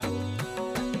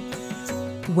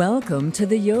Welcome to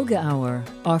the Yoga Hour,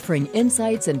 offering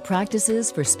insights and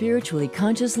practices for spiritually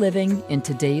conscious living in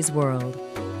today's world.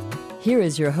 Here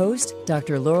is your host,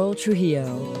 Dr. Laurel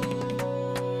Trujillo.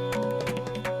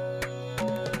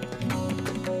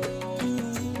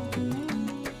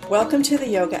 Welcome to the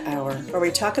Yoga Hour, where we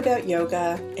talk about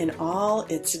yoga in all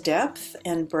its depth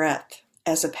and breadth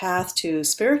as a path to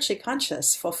spiritually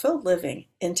conscious, fulfilled living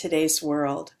in today's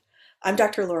world. I'm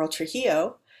Dr. Laurel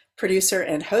Trujillo, producer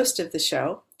and host of the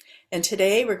show, and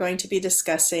today we're going to be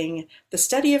discussing the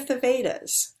study of the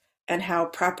Vedas and how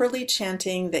properly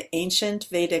chanting the ancient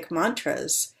Vedic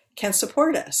mantras can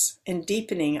support us in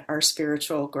deepening our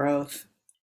spiritual growth.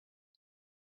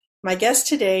 My guest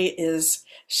today is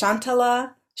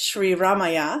Shantala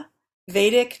Sriramaya,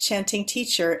 Vedic chanting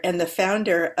teacher and the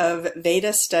founder of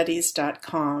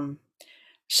Vedastudies.com.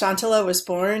 Shantala was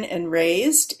born and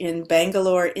raised in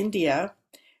Bangalore, India,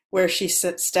 where she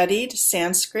studied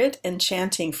Sanskrit and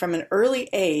chanting from an early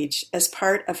age as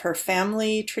part of her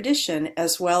family tradition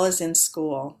as well as in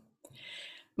school.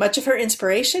 Much of her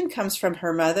inspiration comes from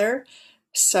her mother,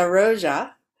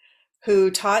 Saroja,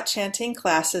 who taught chanting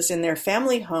classes in their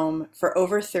family home for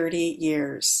over 30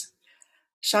 years.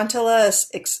 Shantala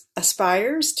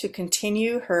aspires to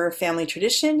continue her family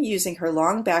tradition using her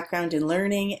long background in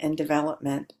learning and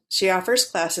development. She offers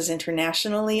classes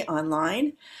internationally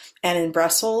online and in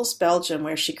Brussels, Belgium,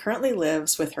 where she currently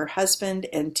lives with her husband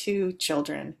and 2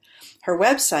 children. Her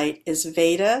website is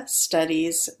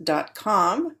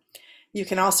Vedastudies.com. You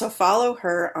can also follow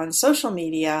her on social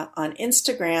media on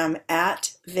Instagram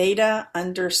at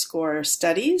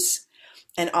Veda_studies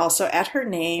and also at her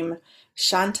name,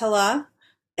 Shantala,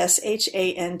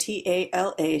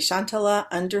 Shantala, Shantala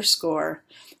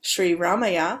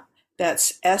 _Sriramaya,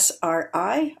 that's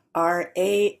Sriramaiah,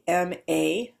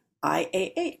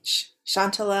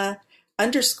 Shantala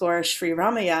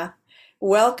 _Sriramaya.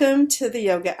 Welcome to the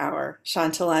Yoga Hour.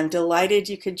 Shantala, I'm delighted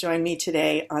you could join me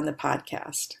today on the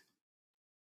podcast.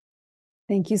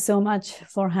 Thank you so much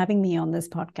for having me on this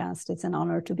podcast. It's an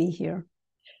honor to be here.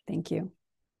 Thank you.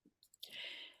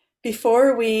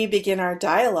 Before we begin our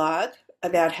dialogue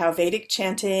about how Vedic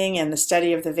chanting and the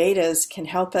study of the Vedas can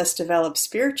help us develop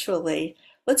spiritually,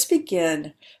 let's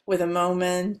begin with a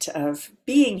moment of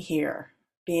being here,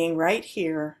 being right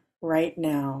here, right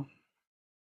now.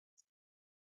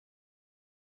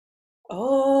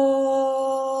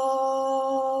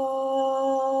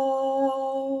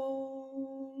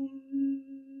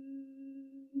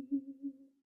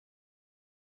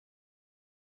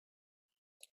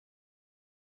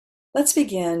 Let's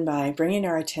begin by bringing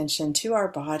our attention to our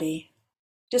body,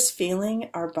 just feeling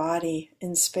our body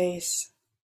in space.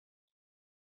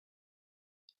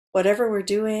 Whatever we're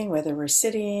doing, whether we're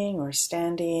sitting or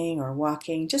standing or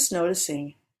walking, just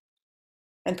noticing,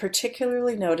 and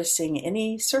particularly noticing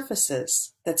any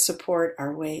surfaces that support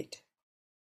our weight.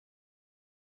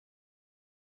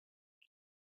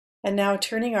 And now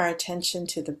turning our attention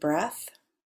to the breath,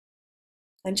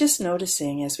 and just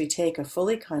noticing as we take a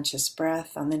fully conscious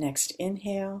breath on the next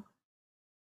inhale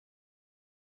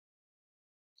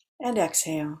and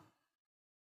exhale.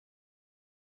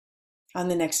 On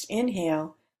the next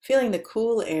inhale, feeling the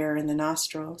cool air in the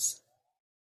nostrils.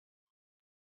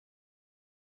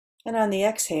 And on the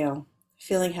exhale,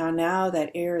 feeling how now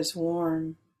that air is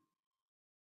warm.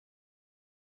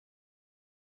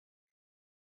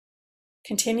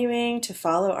 Continuing to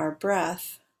follow our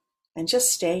breath and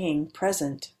just staying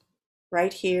present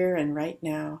right here and right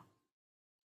now.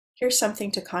 Here's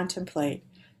something to contemplate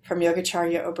from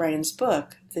Yogacharya O'Brien's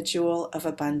book, The Jewel of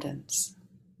Abundance.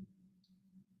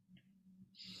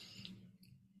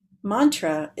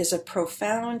 Mantra is a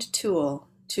profound tool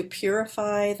to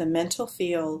purify the mental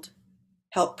field,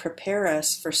 help prepare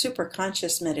us for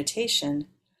superconscious meditation,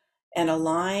 and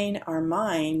align our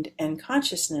mind and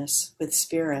consciousness with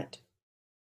spirit.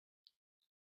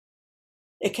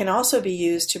 It can also be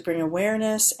used to bring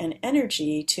awareness and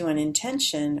energy to an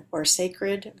intention or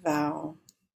sacred vow.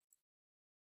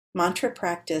 Mantra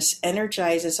practice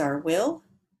energizes our will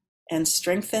and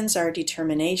strengthens our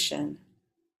determination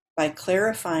by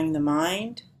clarifying the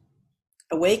mind,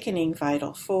 awakening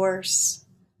vital force,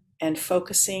 and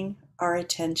focusing our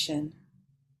attention.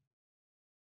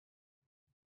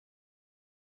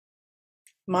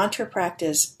 Mantra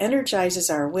practice energizes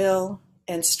our will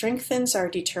and strengthens our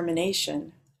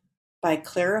determination by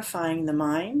clarifying the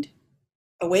mind,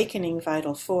 awakening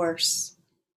vital force,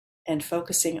 and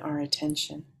focusing our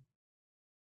attention.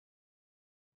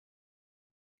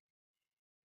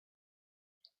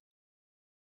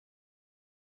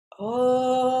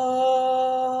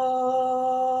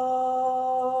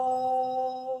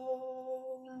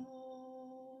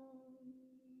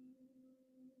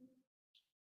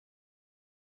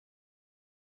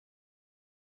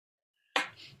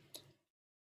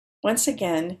 Once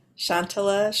again,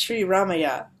 Shantala Sri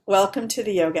Ramaya, welcome to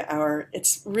the Yoga Hour.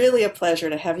 It's really a pleasure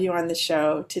to have you on the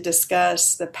show to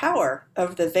discuss the power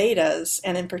of the Vedas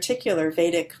and in particular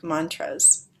Vedic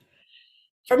mantras.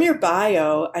 From your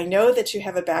bio, I know that you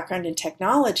have a background in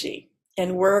technology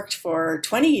and worked for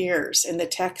 20 years in the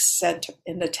tech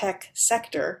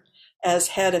sector as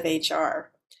head of HR.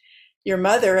 Your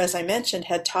mother, as I mentioned,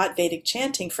 had taught Vedic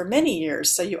chanting for many years,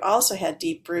 so you also had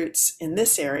deep roots in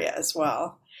this area as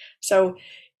well. So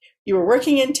you were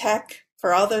working in tech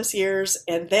for all those years,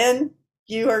 and then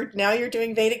you're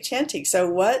doing Vedic chanting. So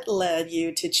what led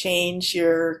you to change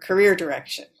your career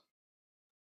direction?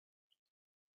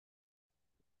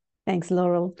 Thanks,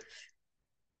 Laurel.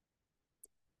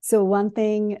 So one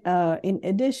thing, in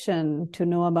addition to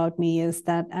know about me, is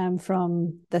that I'm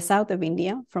from the south of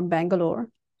India, from Bangalore,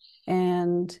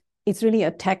 and it's really a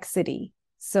tech city.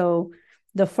 So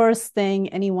the first thing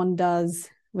anyone does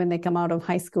when they come out of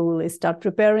high school is start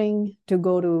preparing to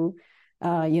go to,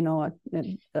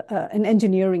 an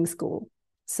engineering school.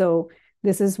 So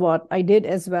this is what I did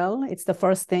as well. It's the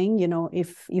first thing,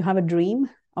 if you have a dream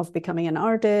of becoming an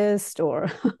artist or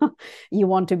you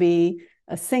want to be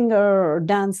a singer or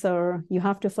dancer, you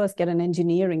have to first get an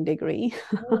engineering degree.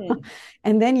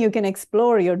 And then you can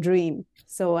explore your dream.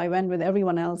 So I went with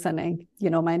everyone else, and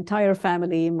my entire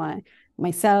family,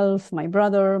 myself, my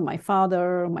brother, my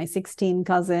father, my 16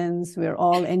 cousins, we're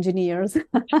all engineers.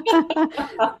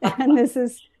 And this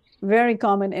is very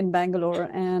common in Bangalore.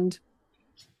 And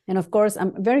of course,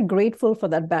 I'm very grateful for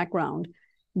that background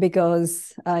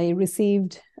because I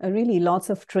received really lots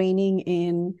of training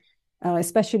in,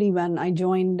 especially when I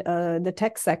joined the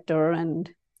tech sector, and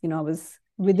I was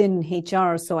within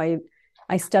HR. So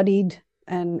I studied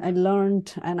and I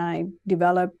learned and I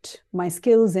developed my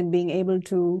skills in being able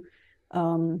to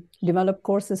develop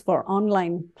courses for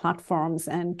online platforms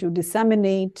and to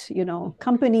disseminate,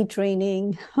 company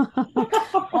training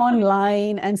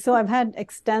online. And so I've had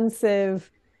extensive,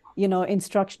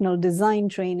 instructional design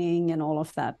training and all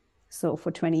of that. So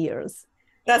for 20 years.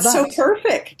 That's so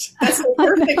perfect. That's so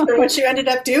perfect for what you ended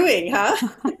up doing, huh?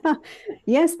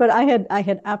 Yes, but I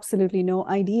had absolutely no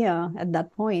idea at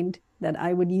that point that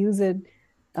I would use it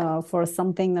for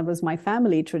something that was my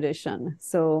family tradition.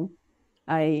 So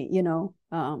I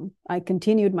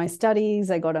continued my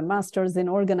studies. I got a master's in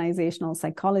organizational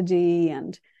psychology,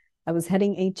 and I was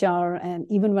heading HR. And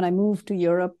even when I moved to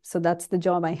Europe, so that's the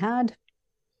job I had.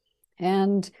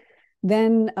 And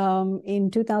then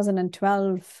in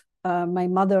 2012, my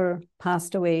mother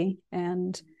passed away,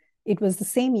 and it was the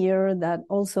same year that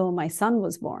also my son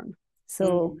was born.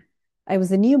 So I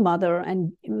was a new mother,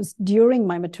 and it was during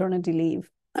my maternity leave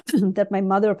that my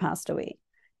mother passed away.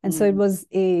 And so it was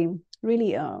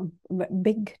really a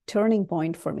big turning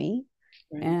point for me.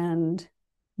 Right. And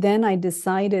then I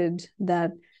decided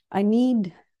that I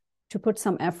need to put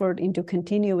some effort into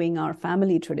continuing our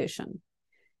family tradition,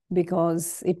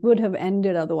 because it would have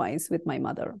ended otherwise with my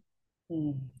mother.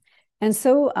 And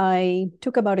so I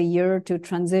took about a year to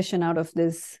transition out of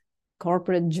this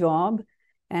corporate job,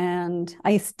 and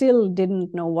I still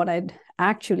didn't know what I'd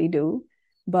actually do.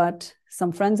 But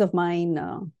some friends of mine,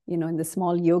 in the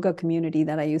small yoga community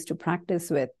that I used to practice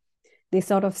with, they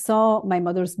sort of saw my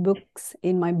mother's books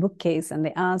in my bookcase, and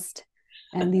they asked,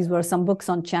 and these were some books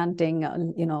on chanting,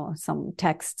 some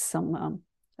texts, some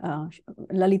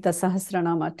Lalita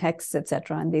Sahasranama texts,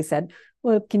 etc. And they said,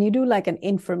 well, can you do like an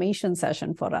information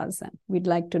session for us? And we'd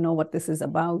like to know what this is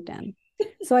about. And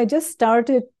so I just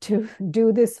started to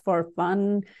do this for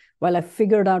fun while I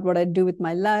figured out what I'd do with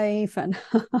my life. And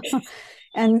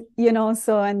and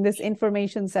this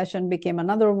information session became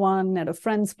another one at a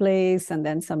friend's place. And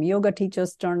then some yoga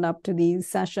teachers turned up to these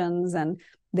sessions, and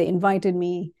they invited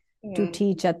me to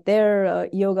teach at their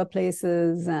yoga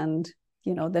places. And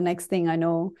the next thing I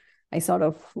know, I sort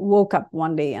of woke up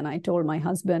one day and I told my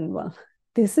husband, well,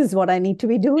 this is what I need to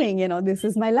be doing. This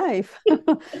is my life.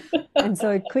 And so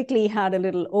it quickly had a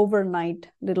little overnight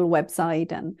little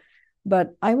website.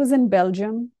 But I was in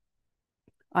Belgium.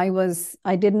 I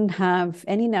didn't have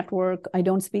any network. I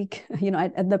don't speak,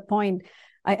 at the point,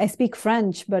 I speak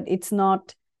French, but it's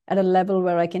not at a level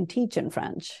where I can teach in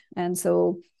French. And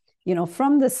so,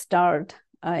 from the start,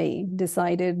 I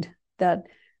decided that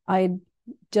I'd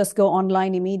just go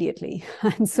online immediately.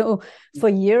 And so for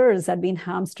years, I'd been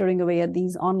hamstering away at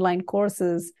these online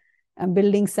courses and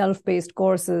building self-paced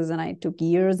courses. And I took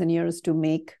years and years to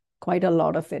make quite a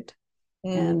lot of it.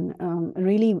 And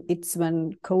really, it's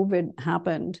when COVID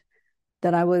happened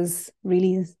that I was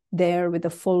really there with a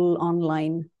full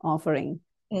online offering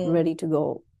ready to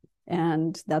go.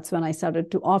 And that's when I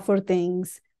started to offer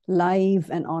things live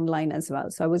and online as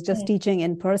well. So I was just teaching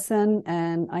in person,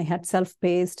 and I had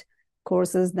self-paced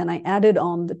courses. Then I added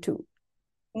on the two.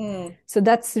 So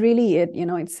that's really it.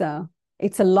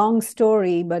 It's a long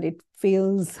story, but it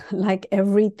feels like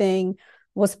everything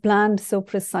was planned so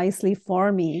precisely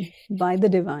for me by the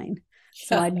divine.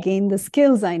 So I'd gained the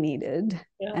skills I needed.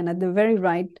 Yeah. And at the very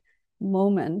right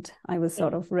moment, I was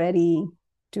sort of ready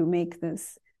to make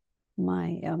this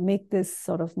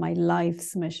sort of my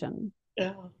life's mission.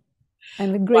 Yeah.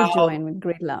 And with great joy and with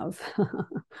great love.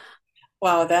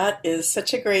 Wow, that is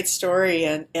such a great story,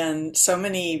 and so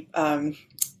many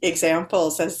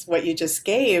examples as what you just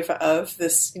gave of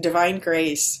this divine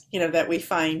grace, that we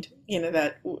find,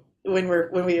 that when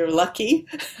we are lucky,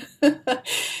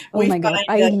 we find God.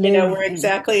 that we're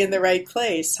exactly in the right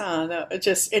place, huh? No, it's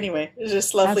just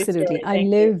lovely. Absolutely,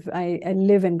 story. I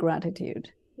live in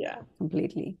gratitude. Yeah,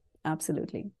 completely,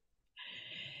 absolutely.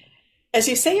 As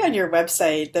you say on your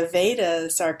website, the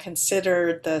Vedas are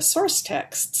considered the source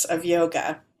texts of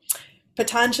yoga.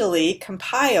 Patanjali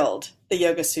compiled the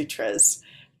Yoga Sutras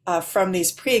from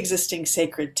these pre-existing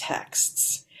sacred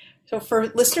texts. So for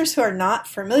listeners who are not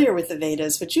familiar with the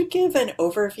Vedas, would you give an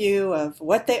overview of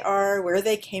what they are, where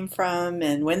they came from,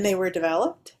 and when they were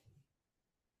developed?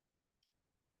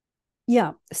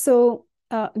 Yeah, so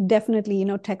definitely,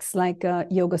 texts like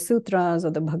Yoga Sutras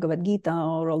or the Bhagavad Gita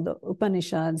or all the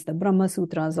Upanishads, the Brahma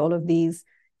Sutras, all of these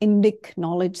Indic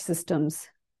knowledge systems,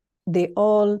 they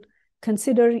all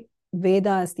consider Veda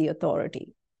as the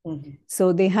authority. Mm-hmm.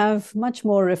 So they have much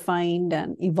more refined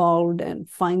and evolved and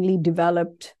finely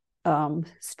developed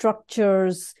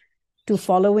structures to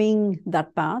following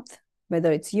that path,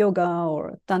 whether it's yoga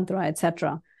or tantra,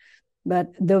 etc. But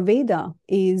the Veda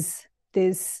is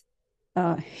this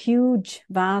huge,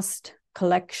 vast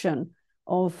collection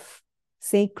of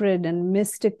sacred and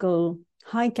mystical,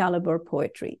 high caliber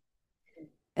poetry.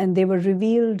 And they were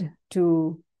revealed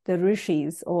to the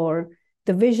rishis or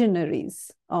the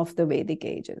visionaries of the Vedic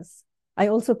ages. I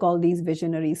also call these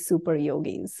visionaries super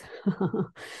yogis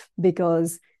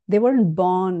because they weren't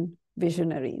born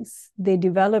visionaries. They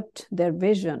developed their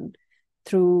vision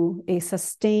through a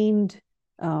sustained,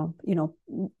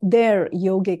 their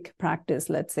yogic practice,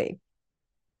 let's say.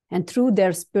 And through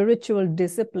their spiritual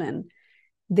discipline,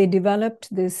 they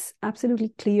developed this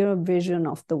absolutely clear vision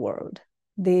of the world.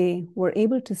 They were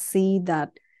able to see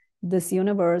that this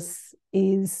universe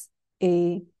is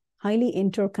a highly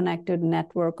interconnected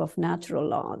network of natural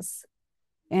laws.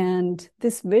 And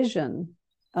this vision,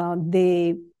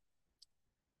 they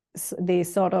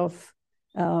sort of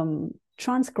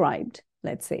transcribed,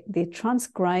 let's say, they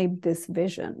transcribed this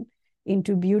vision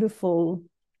into beautiful,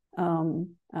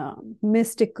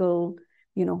 mystical,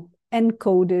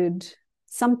 encoded,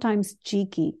 sometimes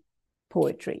cheeky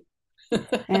poetry.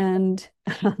 and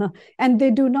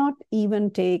they do not even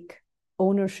take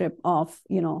ownership of,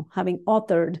 having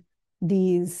authored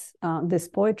this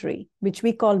poetry, which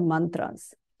we call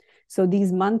mantras. So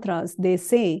these mantras, they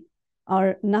say,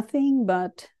 are nothing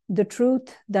but the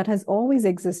truth that has always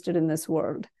existed in this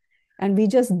world. And we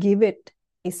just give it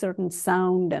a certain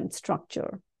sound and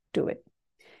structure to it.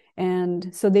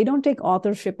 And so they don't take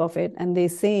authorship of it. And they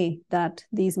say that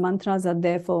these mantras are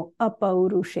therefore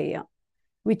apaurushaya,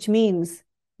 which means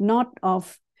not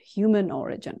of human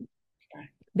origin,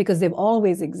 because they've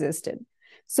always existed.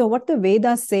 So what the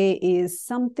Vedas say is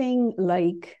something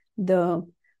like the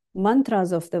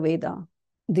mantras of the Veda.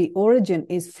 The origin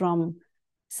is from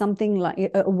something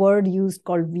like a word used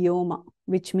called vyoma,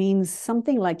 which means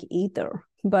something like ether.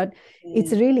 But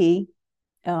it's really,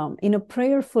 in a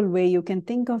prayerful way, you can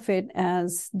think of it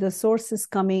as the source is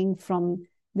coming from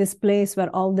this place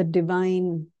where all the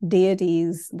divine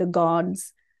deities, the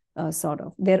gods, sort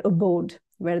of their abode,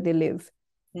 where they live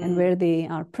and where they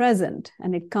are present,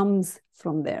 and it comes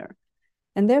from there.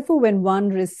 And therefore, when one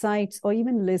recites or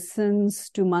even listens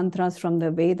to mantras from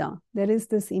the Veda, there is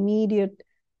this immediate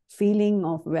feeling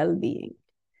of well-being,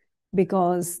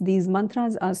 because these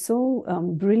mantras are so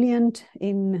brilliant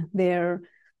in their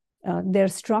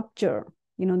structure.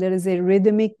 There is a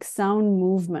rhythmic sound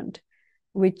movement,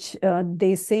 which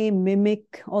they say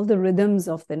mimic all the rhythms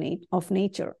of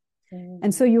nature.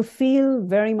 And so you feel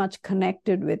very much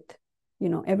connected with,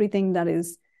 everything that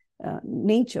is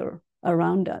nature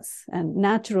around us and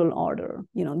natural order,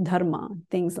 dharma,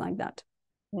 things like that.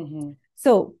 Mm-hmm.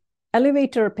 So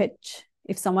elevator pitch,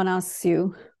 if someone asks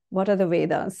you, what are the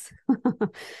Vedas?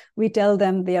 We tell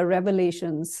them they are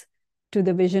revelations to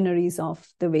the visionaries of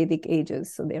the Vedic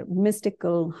ages. So they're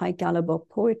mystical, high caliber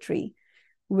poetry,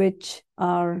 which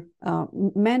are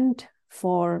meant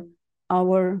for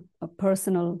our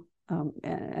personal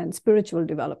and spiritual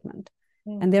development.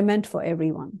 and they're meant for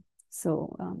everyone.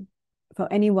 So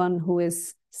for anyone who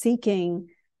is seeking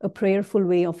a prayerful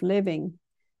way of living,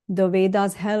 the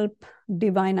Vedas help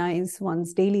divinize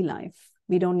one's daily life.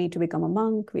 We don't need to become a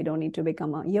monk. We don't need to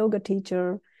become a yoga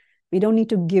teacher. We don't need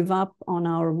to give up on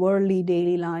our worldly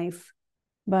daily life,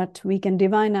 but we can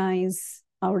divinize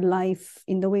our life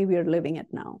in the way we are living it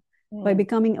now by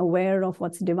becoming aware of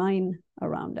what's divine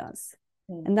around us.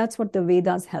 And that's what the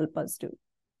Vedas help us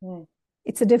do.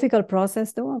 It's a difficult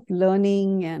process, though, of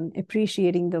learning and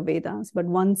appreciating the Vedas. But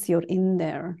once you're in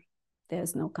there,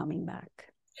 there's no coming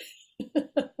back.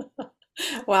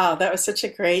 Wow, that was such a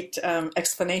great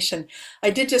explanation. I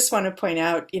did just want to point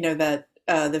out, that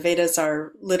the Vedas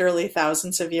are literally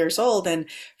thousands of years old and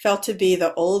felt to be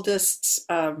the oldest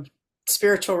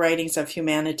spiritual writings of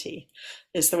humanity,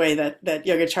 is the way that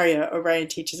Yogacharya O'Brien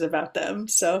teaches about them.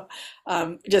 So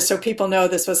just so people know,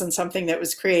 this wasn't something that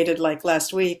was created like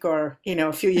last week or,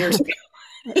 a few years ago.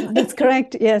 That's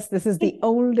correct. Yes, this is the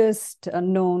oldest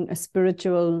known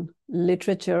spiritual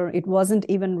literature. It wasn't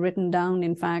even written down.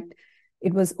 In fact,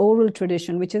 it was oral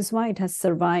tradition, which is why it has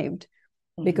survived,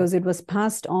 because it was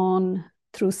passed on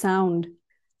through sound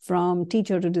from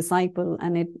teacher to disciple,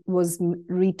 and it was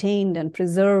retained and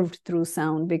preserved through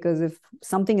sound, because if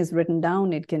something is written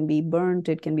down, it can be burnt,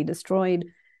 it can be destroyed.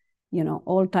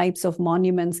 All types of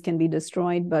monuments can be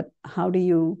destroyed, but how do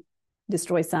you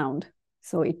destroy sound?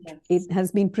 So it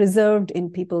has been preserved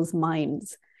in people's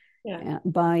minds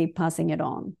by passing it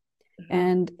on.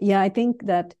 And I think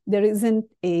that there isn't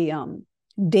a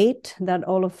date that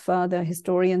all of the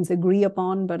historians agree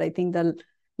upon, but I think the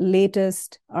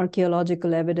latest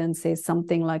archaeological evidence says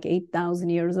something like 8,000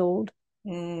 years old.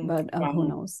 But who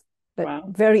knows? But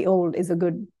very old is a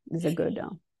good it's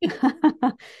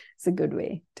a good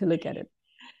way to look at it.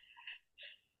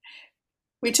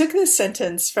 We took this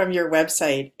sentence from your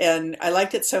website, and I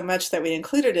liked it so much that we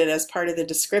included it as part of the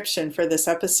description for this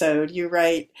episode. You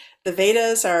write, "The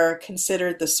Vedas are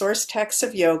considered the source texts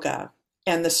of yoga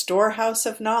and the storehouse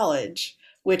of knowledge,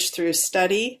 which through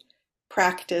study,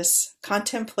 practice,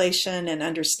 contemplation, and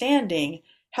understanding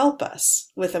help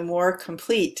us with a more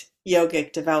complete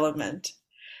yogic development."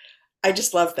 I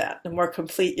just love that, the more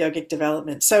complete yogic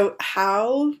development. So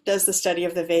how does the study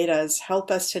of the Vedas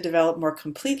help us to develop more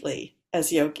completely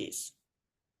as yogis?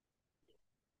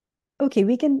 Okay,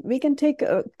 we can take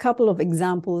a couple of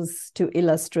examples to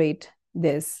illustrate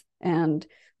this. And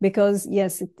because,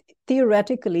 yes,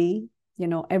 theoretically,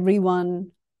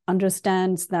 everyone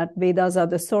understands that Vedas are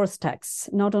the source texts,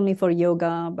 not only for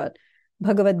yoga, but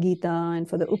Bhagavad Gita and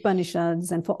for the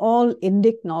Upanishads and for all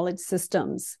Indic knowledge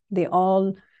systems. They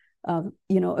all,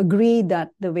 agree that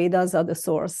the Vedas are the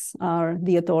source, are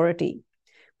the authority.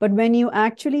 But when you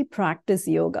actually practice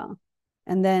yoga,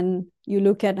 and then you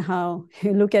look at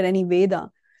any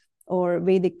Veda or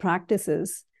Vedic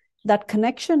practices, that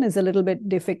connection is a little bit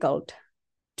difficult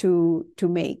to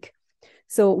make.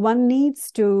 So one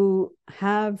needs to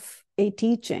have a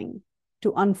teaching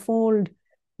to unfold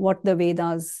what the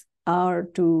Vedas are,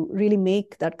 to really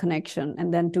make that connection,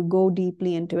 and then to go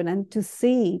deeply into it, and to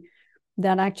see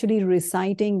that actually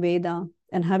reciting Veda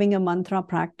and having a mantra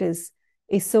practice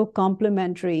is so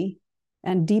complementary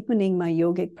and deepening my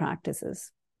yogic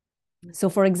practices. So,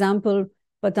 for example,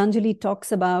 Patanjali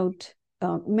talks about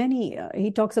many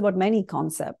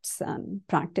concepts and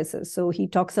practices. So he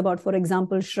talks about, for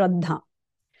example, Shraddha.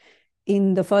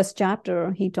 In the first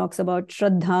chapter, he talks about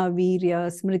Shraddha, Virya,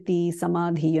 Smriti,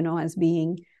 Samadhi, as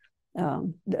being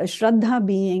Shraddha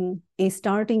being a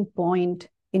starting point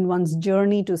in one's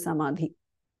journey to Samadhi,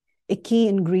 a key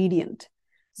ingredient.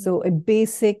 So a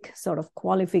basic sort of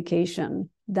qualification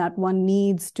that one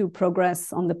needs to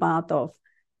progress on the path of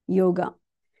yoga.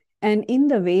 And in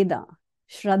the Veda,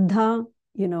 Shraddha,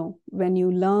 when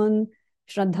you learn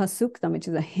Shraddha Suktam, which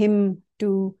is a hymn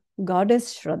to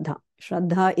goddess Shraddha.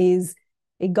 Shraddha is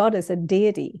a goddess, a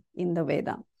deity in the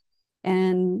Veda.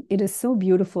 And it is so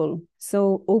beautiful,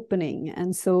 so opening,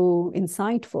 and so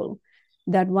insightful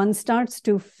that one starts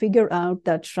to figure out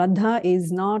that Shraddha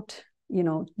is not,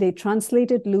 they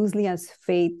translate it loosely as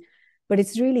faith, but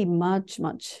it's really much,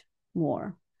 much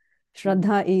more.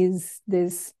 Shraddha is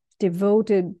this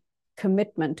devoted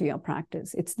commitment to your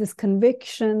practice. It's this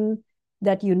conviction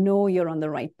that you're on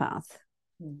the right path.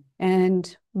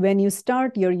 And when you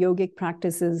start your yogic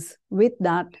practices with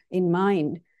that in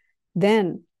mind,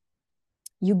 then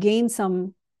you gain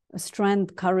some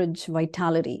strength, courage,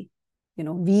 vitality,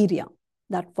 virya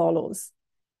that follows.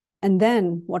 And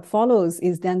then what follows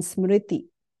is then smriti,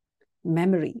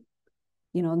 memory,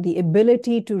 the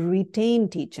ability to retain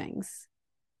teachings.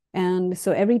 And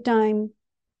so every time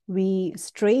we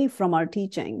stray from our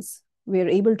teachings, we're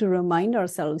able to remind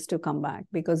ourselves to come back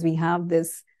because we have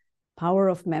this power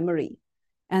of memory.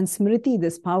 And Smriti,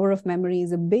 this power of memory,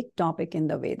 is a big topic in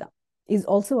the Veda, is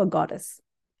also a goddess.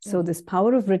 So this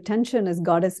power of retention is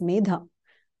goddess Medha,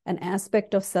 an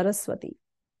aspect of Saraswati.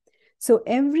 So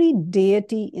every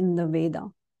deity in the Veda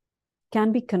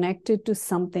can be connected to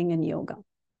something in yoga.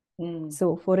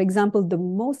 So, for example, the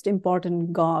most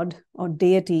important god or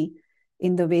deity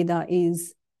in the Veda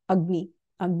is Agni.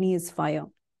 Agni is fire.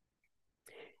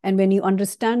 And when you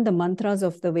understand the mantras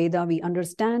of the Veda, we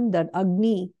understand that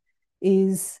Agni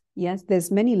is, yes, there's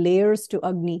many layers to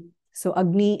Agni. So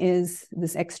Agni is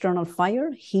this external fire,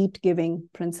 heat-giving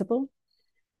principle.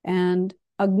 And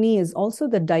Agni is also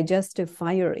the digestive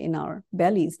fire in our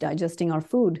bellies, digesting our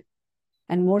food.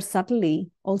 And more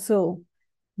subtly, also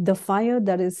the fire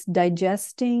that is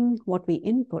digesting what we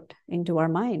input into our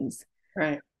minds.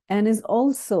 Right. And is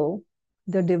also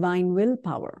the divine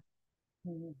willpower.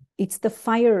 It's the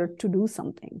fire to do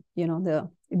something, the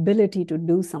ability to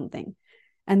do something.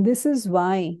 And this is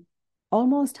why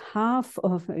almost half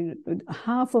of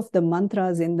the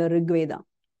mantras in the Rig Veda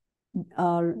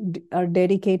are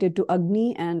dedicated to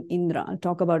Agni and Indra. I'll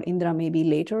talk about Indra maybe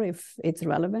later if it's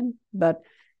relevant, but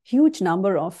huge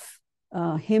number of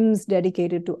hymns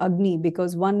dedicated to Agni,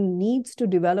 because one needs to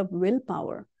develop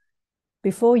willpower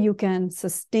before you can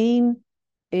sustain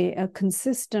a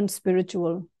consistent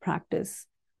spiritual practice.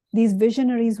 These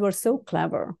visionaries were so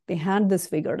clever. They had this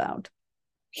figured out.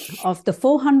 Of the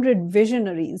 400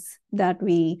 visionaries that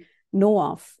we know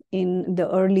of in the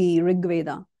early Rig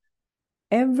Veda,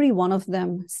 every one of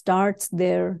them starts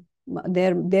their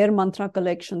mantra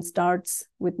collection starts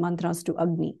with mantras to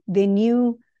Agni. They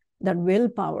knew that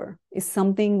willpower is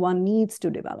something one needs to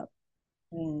develop.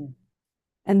 And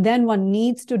then one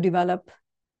needs to develop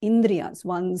indriyas,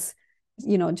 one's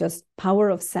just power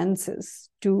of senses,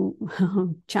 to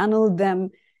channel them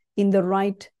in the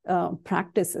right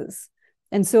practices.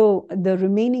 And so the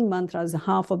remaining mantras,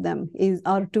 half of them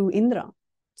are to Indra.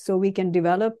 So we can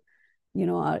develop,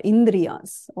 our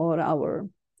indriyas, or our,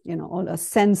 all our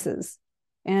senses.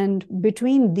 And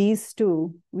between these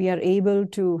two, we are able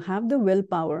to have the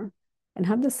willpower and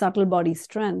have the subtle body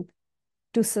strength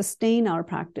to sustain our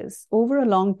practice over a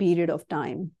long period of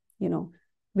time,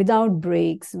 without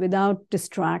breaks, without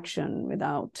distraction,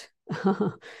 without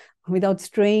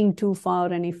straying too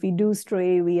far. And if we do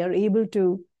stray, we are able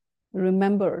to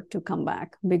remember to come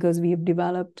back because we have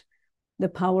developed the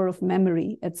power of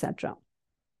memory, etc.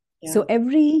 Yeah. So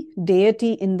every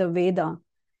deity in the Veda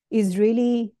is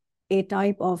really a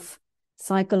type of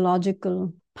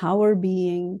psychological power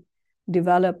being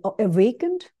developed,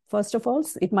 awakened, first of all.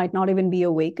 It might not even be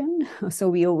awakened. So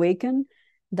we awaken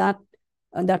that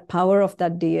power of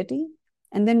that deity,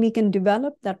 and then we can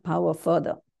develop that power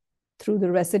further through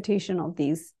the recitation of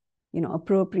these,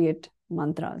 appropriate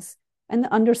mantras and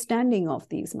the understanding of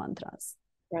these mantras.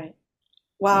 Right.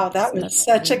 Wow, that was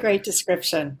such a great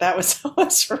description. That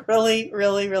was really,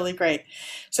 really, really great.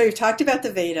 So we've talked about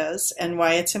the Vedas and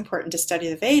why it's important to study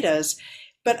the Vedas,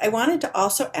 but I wanted to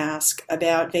also ask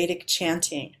about Vedic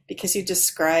chanting, because you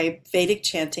describe Vedic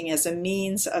chanting as a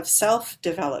means of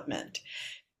self-development.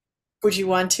 Would you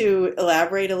want to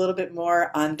elaborate a little bit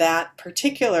more on that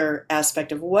particular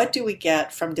aspect of what do we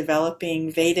get from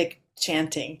developing Vedic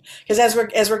chanting? Because as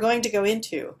we're going to go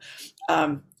into,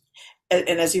 and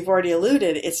as you've already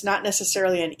alluded, it's not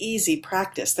necessarily an easy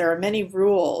practice. There are many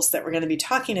rules that we're going to be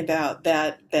talking about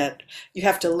that you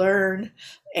have to learn.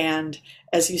 And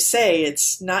as you say,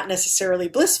 it's not necessarily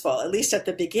blissful, at least at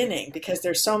the beginning, because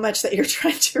there's so much that you're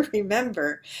trying to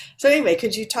remember. So anyway,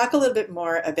 could you talk a little bit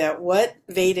more about what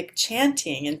Vedic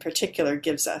chanting in particular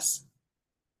gives us?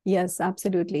 Yes,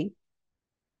 absolutely.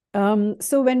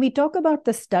 So when we talk about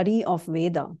the study of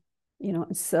Veda,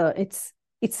 it's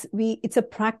a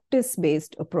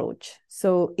practice-based approach.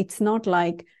 So it's not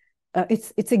like,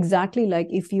 it's exactly like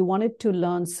if you wanted to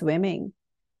learn swimming,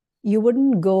 you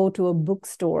wouldn't go to a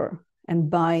bookstore and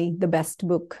buy the best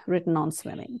book written on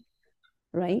swimming,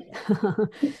 right?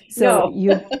 So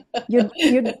no.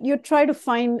 you try to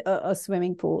find a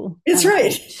swimming pool. It's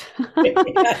right.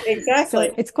 Yeah, exactly.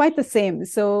 So it's quite the same.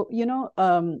 So,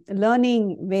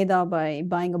 learning Veda by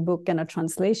buying a book and a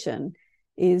translation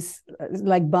is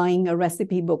like buying a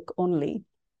recipe book only,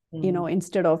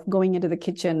 instead of going into the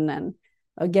kitchen and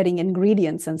getting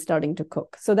ingredients and starting to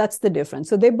cook. So that's the difference.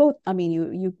 So they both,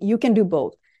 you can do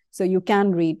both. So you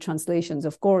can read translations,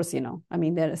 of course,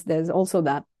 there's also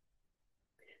that.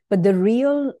 But the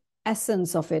real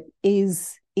essence of it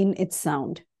is in its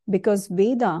sound, because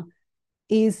Veda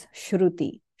is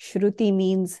Shruti. Shruti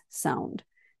means sound.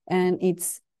 And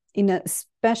it's in a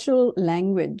special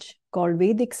language called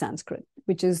Vedic Sanskrit,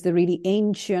 which is the really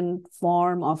ancient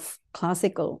form of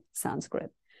classical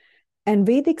Sanskrit. And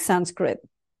Vedic Sanskrit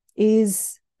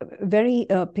is very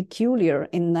peculiar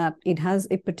in that it has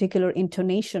a particular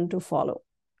intonation to follow.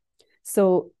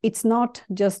 So it's not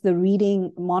just the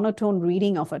monotone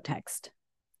reading of a text.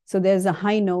 So there's a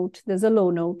high note, there's a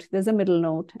low note, there's a middle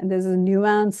note, and there's a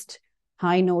nuanced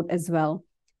high note as well.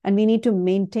 And we need to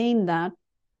maintain that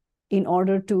in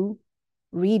order to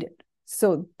read it.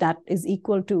 So that is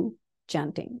equal to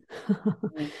chanting.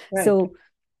 Right. So,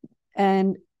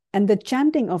 and the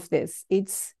chanting of this,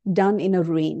 it's done in a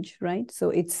range, right? So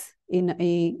it's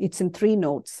in three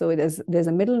notes. So there's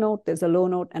a middle note, there's a low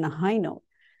note, and a high note.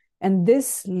 And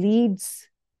this leads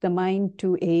the mind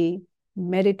to a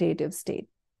meditative state.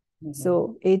 Mm-hmm.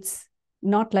 So it's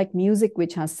not like music,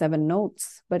 which has 7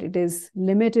 notes, but it is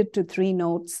limited to 3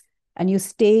 notes, and you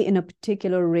stay in a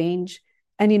particular range.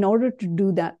 And in order to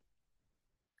do that,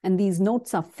 and these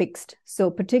notes are fixed. So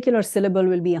a particular syllable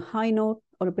will be a high note,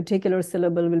 or a particular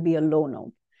syllable will be a low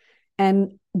note.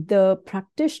 And the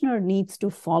practitioner needs to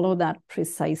follow that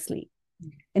precisely.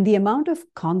 And the amount of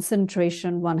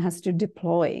concentration one has to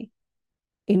deploy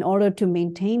in order to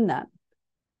maintain that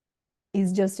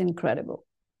is just incredible.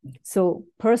 So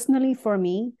personally, for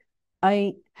me,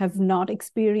 I have not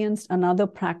experienced another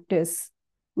practice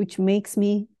which makes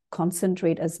me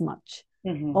concentrate as much.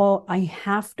 Mm-hmm. Or I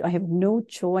have no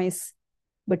choice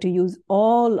but to use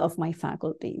all of my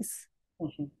faculties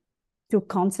mm-hmm. to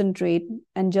concentrate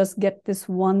and just get this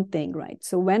one thing right.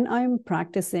 So when I'm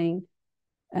practicing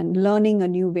and learning a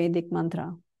new Vedic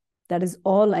mantra, that is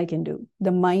all I can do.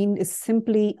 The mind is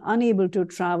simply unable to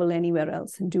travel anywhere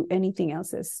else and do anything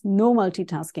else. There's no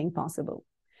multitasking possible.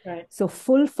 Right. So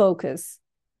full focus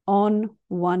on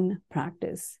one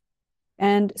practice.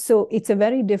 And so it's a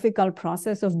very difficult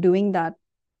process of doing that.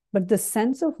 But the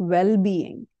sense of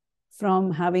well-being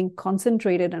from having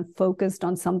concentrated and focused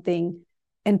on something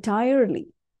entirely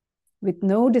with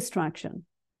no distraction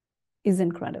is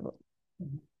incredible.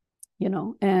 Mm-hmm. You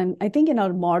know, and I think in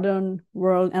our modern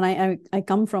world, and I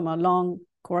come from a long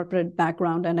corporate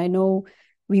background, and I know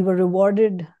we were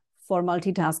rewarded for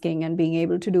multitasking and being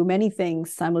able to do many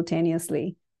things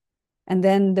simultaneously. And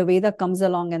then the Veda comes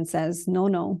along and says,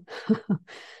 no,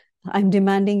 I'm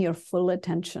demanding your full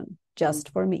attention just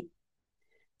for me.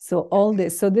 So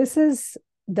this is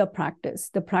the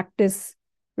practice. The practice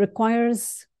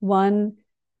requires one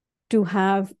to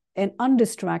have an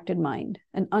undistracted mind,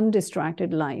 an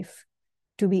undistracted life,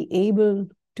 to be able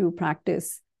to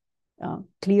practice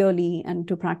clearly and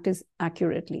to practice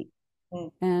accurately.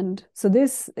 Mm. And so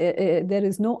there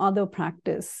is no other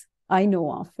practice I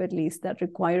know of, at least, that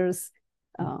requires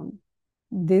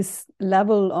this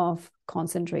level of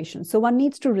concentration. So one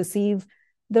needs to receive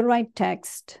the right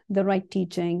text, the right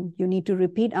teaching. You need to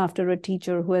repeat after a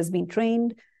teacher who has been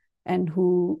trained and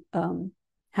who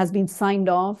has been signed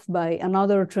off by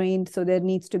another trained. So there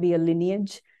needs to be a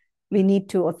lineage. We need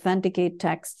to authenticate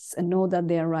texts and know that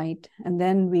they are right. And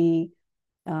then we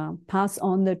pass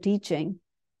on the teaching.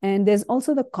 And there's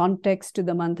also the context to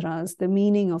the mantras, the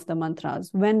meaning of the mantras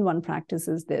when one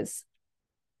practices this.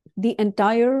 The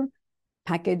entire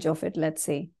package of it, let's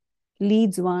say,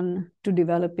 leads one to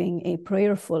developing a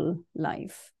prayerful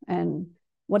life. And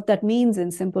what that means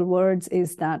in simple words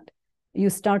is that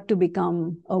you start to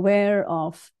become aware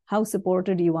of how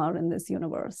supported you are in this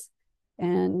universe.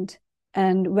 And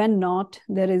when not,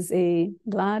 there is a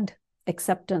glad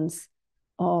acceptance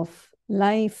of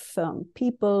life,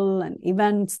 people and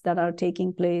events that are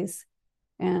taking place.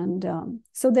 And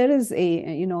so there is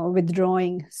a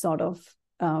withdrawing sort of,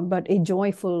 but a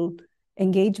joyful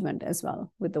engagement as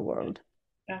well with the world.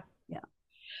 Yeah. Yeah.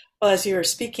 Well, as you were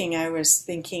speaking, I was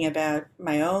thinking about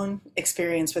my own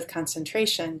experience with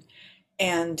concentration,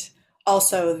 and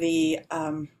also the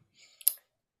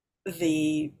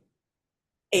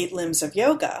 8 limbs of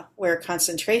yoga, where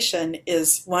concentration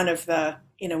is one of the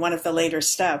later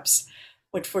steps,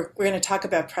 which we're going to talk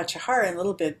about pratyahara in a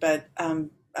little bit, but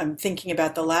I'm thinking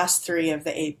about the last 3 of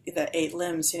the eight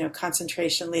limbs,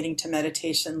 concentration leading to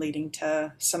meditation, leading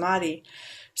to samadhi.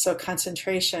 So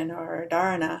concentration, or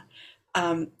dharana,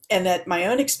 and that my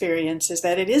own experience is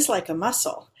that it is like a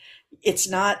muscle. It's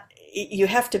not, you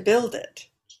have to build it.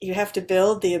 You have to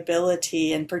build the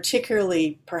ability, and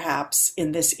particularly perhaps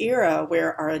in this era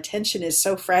where our attention is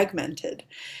so fragmented,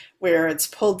 where it's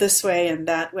pulled this way and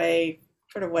that way,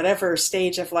 sort of whatever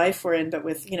stage of life we're in, but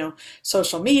with,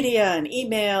 social media and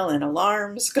email and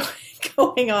alarms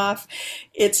going off,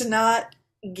 it's not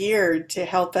geared to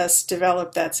help us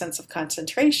develop that sense of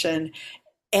concentration.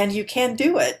 and you can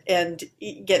do it and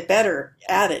get better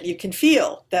at it. You can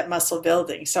feel that muscle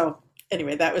building. So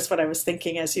anyway, that was what I was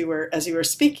thinking as you were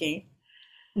speaking.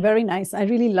 Very nice. I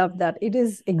really love that. It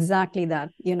is exactly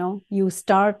that. You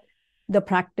start the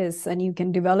practice and you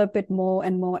can develop it more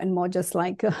and more and more, just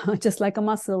like just like a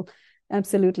muscle.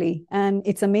 Absolutely. And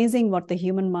it's amazing what the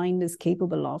human mind is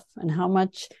capable of and how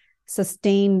much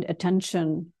sustained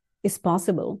attention is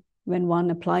possible when one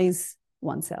applies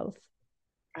oneself.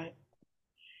 Right.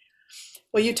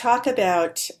 Well, you talk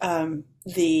about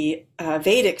the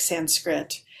Vedic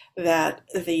Sanskrit that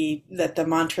the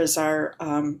mantras are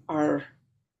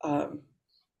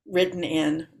written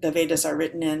in, the Vedas are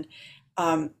written in,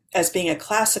 as being a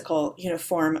classical,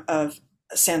 form of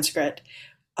Sanskrit.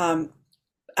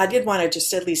 I did want to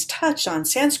just at least touch on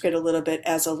Sanskrit a little bit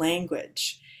as a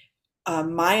language.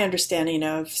 My understanding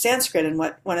of Sanskrit, and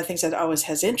one of the things that always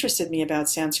has interested me about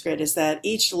Sanskrit, is that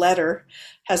each letter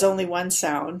has only one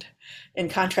sound, in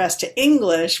contrast to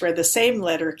English, where the same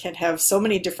letter can have so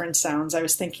many different sounds. I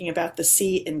was thinking about the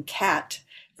C in cat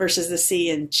versus the C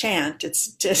in chant.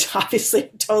 It's just obviously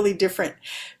a totally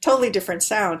different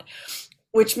sound.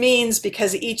 Which means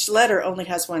because each letter only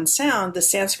has one sound, the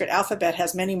Sanskrit alphabet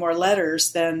has many more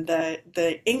letters than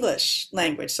the English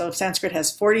language. So Sanskrit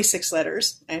has 46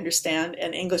 letters, I understand,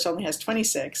 and English only has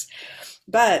 26.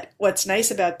 But what's nice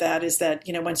about that is that,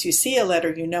 once you see a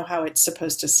letter, you know how it's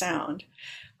supposed to sound.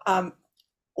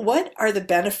 What are the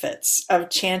benefits of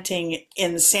chanting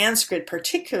in Sanskrit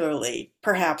particularly,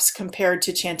 perhaps, compared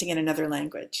to chanting in another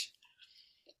language?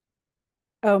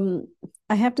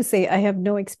 I have to say I have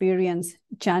no experience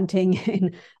chanting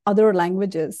in other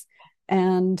languages,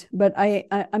 but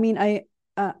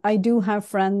I do have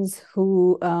friends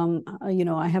who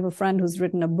I have a friend who's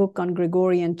written a book on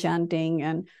Gregorian chanting,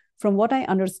 and from what I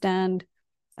understand,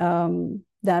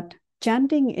 that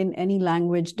chanting in any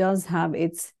language does have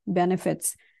its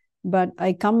benefits. But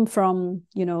I come from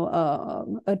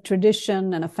a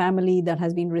tradition and a family that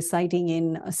has been reciting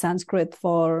in Sanskrit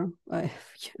for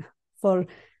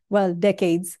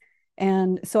decades.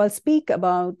 And so I'll speak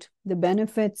about the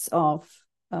benefits of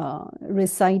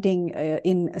reciting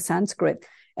in Sanskrit,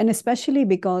 and especially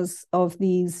because of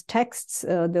these texts,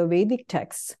 the Vedic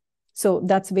texts. So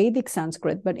that's Vedic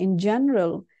Sanskrit. But in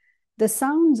general, the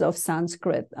sounds of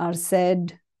Sanskrit are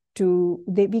said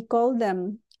we call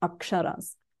them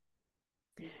aksharas.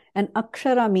 And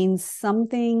akshara means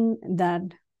something that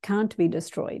can't be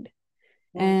destroyed.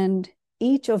 Mm. And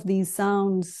each of these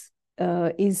sounds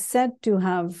is said to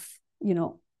have,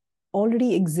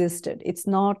 already existed. It's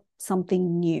not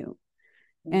something new.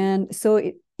 Mm. And so,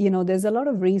 there's a lot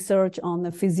of research on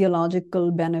the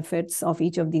physiological benefits of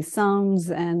each of these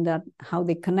sounds and that how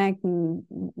they connect and,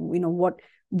 what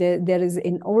there is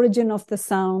an origin of the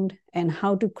sound and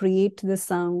how to create the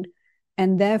sound.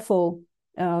 And therefore,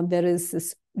 there is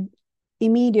this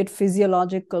immediate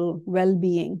physiological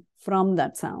well-being from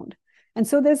that sound. And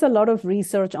so there's a lot of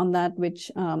research on that, which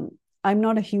I'm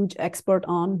not a huge expert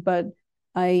on, but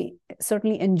I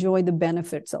certainly enjoy the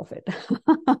benefits of it,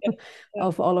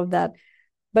 of all of that.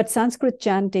 But Sanskrit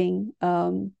chanting,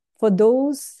 for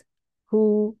those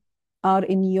who are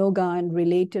in yoga and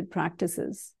related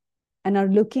practices and are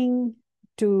looking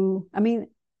to, and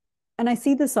I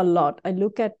see this a lot. I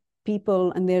look at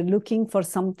people and they're looking for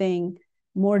something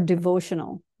more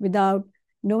devotional without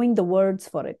knowing the words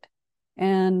for it.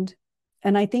 And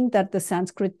I think that the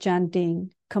Sanskrit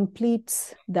chanting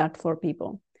completes that for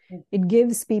people. It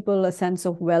gives people a sense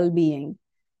of well-being.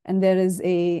 And there is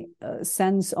a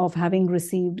sense of having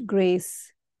received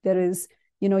grace. There is,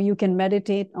 you can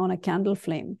meditate on a candle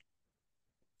flame.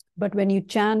 But when you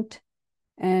chant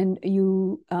and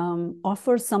you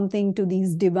offer something to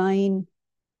these divine,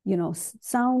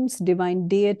 sounds, divine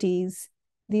deities,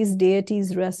 these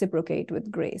deities reciprocate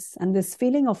with grace. And this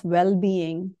feeling of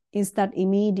well-being is that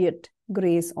immediate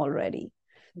grace already.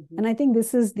 Mm-hmm. And I think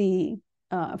this is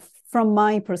from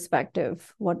my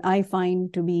perspective, what I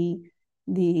find to be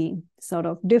the sort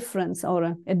of difference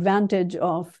or advantage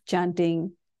of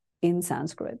chanting in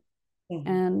Sanskrit. Mm-hmm.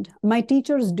 And my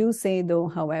teachers do say, though,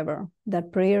 however,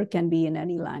 that prayer can be in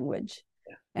any language.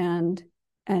 Yeah.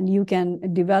 And you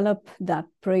can develop that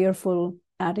prayerful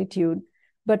attitude.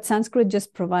 But Sanskrit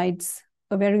just provides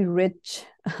a very rich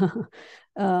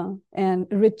and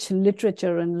rich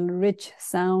literature and rich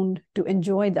sound to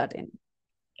enjoy that in.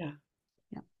 Yeah.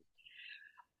 Yeah.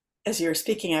 As you were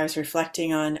speaking, I was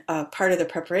reflecting on part of the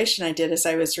preparation I did as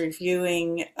I was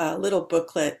reviewing a little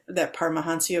booklet that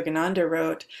Paramahansa Yogananda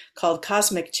wrote called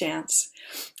Cosmic Chants.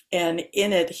 And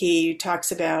in it, he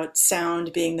talks about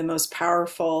sound being the most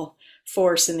powerful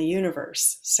force in the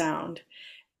universe, sound.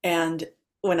 And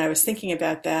when I was thinking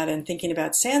about that and thinking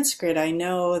about Sanskrit, I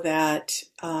know that,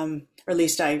 or at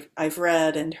least I've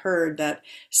read and heard that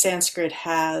Sanskrit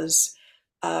has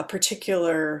a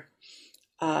particular,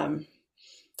 um,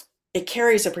 it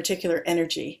carries a particular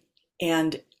energy.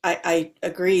 And I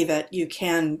agree that you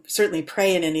can certainly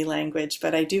pray in any language,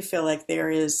 but I do feel like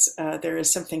there is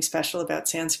something special about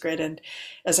Sanskrit. And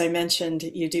as I mentioned,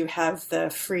 you do have the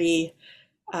free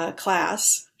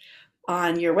class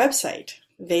on your website,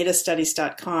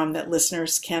 vedastudies.com, that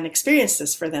listeners can experience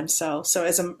this for themselves. So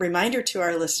as a reminder to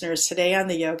our listeners, today on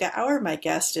the Yoga Hour, my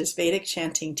guest is Vedic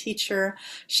chanting teacher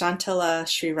Shantala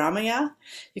Sriramaya.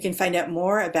 You can find out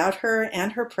more about her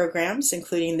and her programs,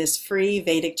 including this free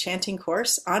Vedic chanting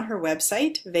course, on her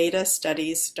website,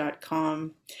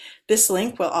 vedastudies.com. This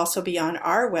link will also be on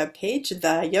our webpage,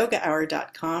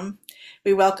 theyogahour.com.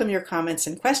 We welcome your comments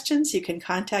and questions. You can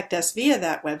contact us via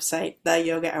that website,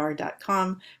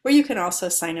 theyogahour.com, where you can also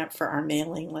sign up for our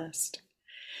mailing list.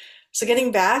 So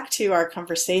getting back to our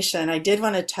conversation, I did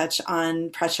want to touch on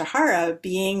pratyahara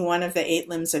being one of the 8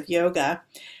 limbs of yoga,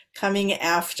 coming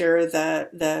after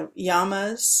the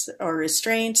yamas or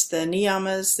restraints, the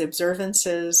niyamas, the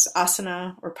observances,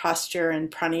 asana or posture,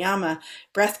 and pranayama,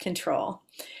 breath control.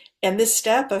 And this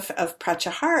step of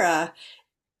pratyahara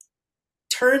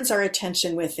turns our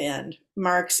attention within,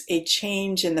 marks a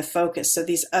change in the focus. So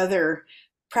these other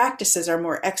practices are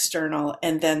more external,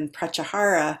 and then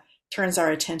pratyahara turns our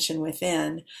attention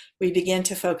within. We begin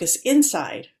to focus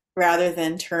inside rather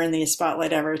than turn the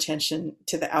spotlight of our attention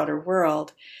to the outer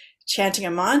world. Chanting a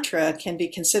mantra can be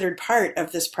considered part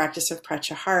of this practice of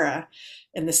pratyahara.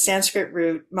 And the Sanskrit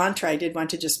root mantra, I did want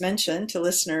to just mention to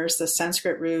listeners, the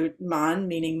Sanskrit root man,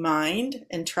 meaning mind,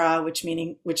 and tra, which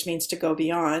means to go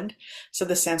beyond. So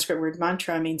the Sanskrit word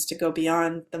mantra means to go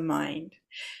beyond the mind.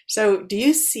 So do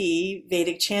you see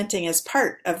Vedic chanting as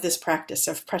part of this practice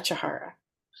of pratyahara?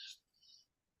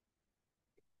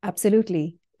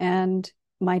 Absolutely. And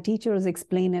my teachers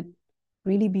explain it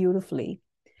really beautifully,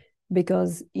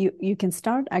 because you can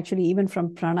start actually even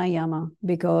from pranayama,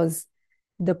 because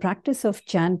the practice of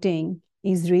chanting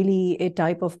is really a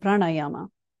type of pranayama.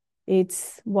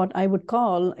 It's what I would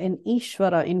call an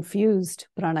Ishvara infused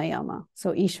pranayama.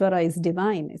 So Ishvara is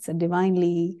divine. It's a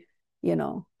divinely,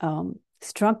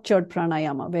 structured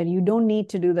pranayama where you don't need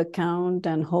to do the count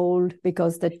and hold,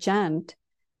 because the chant,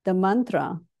 the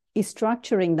mantra, is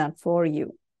structuring that for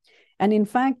you. And in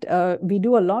fact, we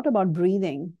do a lot about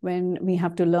breathing when we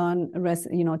have to learn,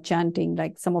 chanting,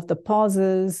 like some of the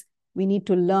pauses. We need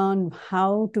to learn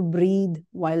how to breathe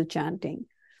while chanting.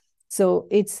 So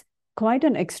it's quite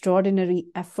an extraordinary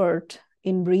effort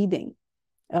in breathing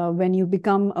when you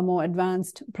become a more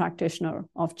advanced practitioner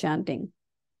of chanting.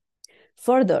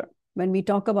 Further, when we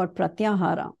talk about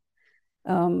pratyahara,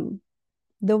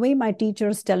 the way my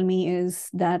teachers tell me is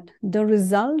that the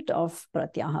result of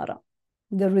pratyahara,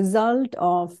 the result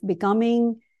of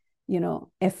becoming,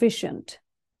 efficient,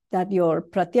 that your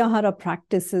pratyahara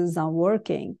practices are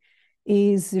working,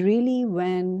 is really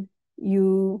when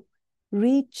you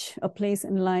reach a place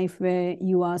in life where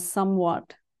you are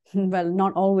somewhat, well,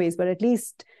 not always, but at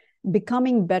least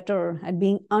becoming better at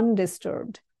being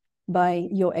undisturbed by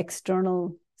your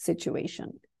external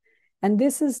situation. And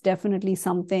this is definitely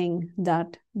something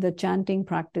that the chanting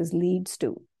practice leads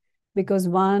to, because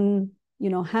one,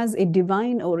 has a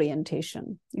divine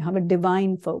orientation. You have a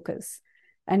divine focus,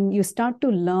 and you start to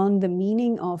learn the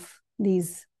meaning of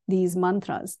these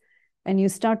mantras, and you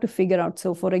start to figure out.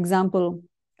 So, for example,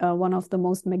 one of the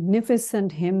most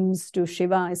magnificent hymns to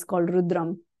Shiva is called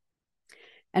Rudram.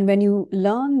 And when you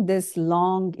learn this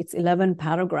long, it's 11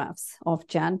 paragraphs of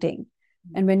chanting.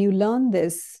 And when you learn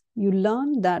this, you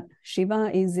learn that Shiva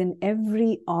is in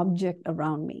every object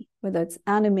around me, whether it's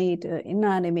animate,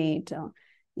 inanimate,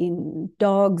 in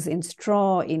dogs, in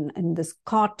straw, in this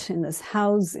cot, in this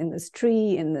house, in this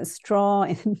tree, in this straw,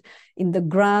 in the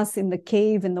grass, in the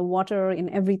cave, in the water, in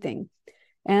everything.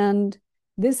 And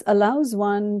this allows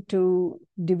one to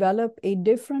develop a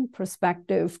different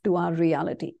perspective to our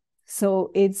reality.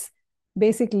 So it's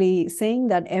basically saying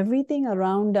that everything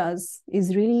around us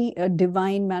is really a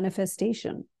divine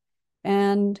manifestation.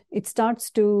 And it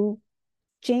starts to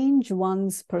change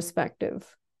one's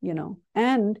perspective,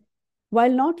 and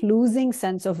while not losing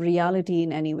sense of reality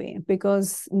in any way,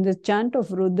 because in the chant of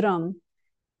Rudram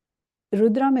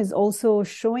is also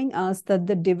showing us that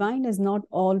the divine is not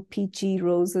all peachy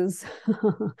roses.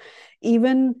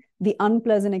 Even the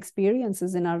unpleasant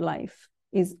experiences in our life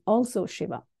is also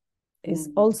Shiva, is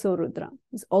also Rudra,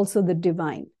 is also the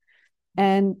divine,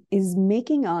 and is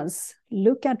making us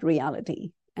look at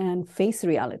reality and face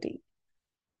reality,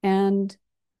 and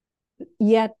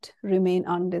yet remain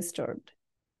undisturbed.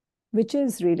 which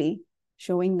is really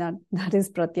showing that that is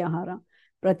pratyahara.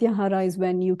 Pratyahara is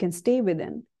when you can stay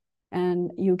within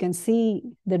and you can see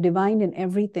the divine in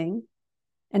everything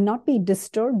and not be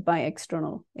disturbed by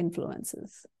external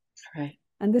influences. Right.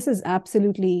 And this is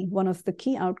absolutely one of the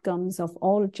key outcomes of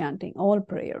all chanting, all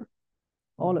prayer,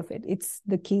 all of it. It's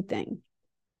the key thing.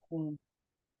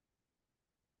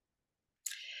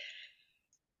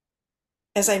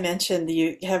 As I mentioned,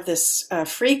 you have this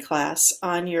free class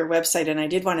on your website, and I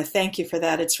did want to thank you for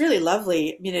that. It's really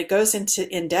lovely. I mean, it goes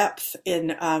in depth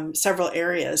in several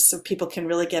areas, so people can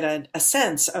really get a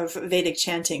sense of Vedic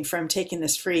chanting from taking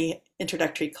this free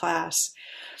introductory class.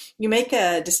 You make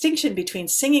a distinction between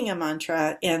singing a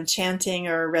mantra and chanting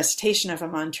or recitation of a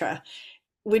mantra.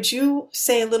 Would you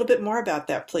say a little bit more about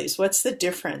that, please? What's the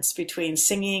difference between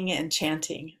singing and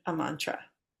chanting a mantra?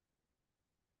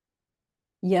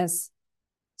 Yes.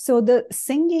 So the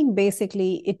singing,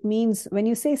 basically, it means, when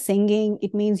you say singing,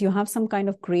 it means you have some kind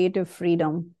of creative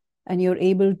freedom and you're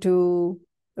able to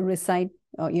recite,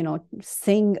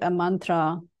 sing a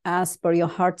mantra as per your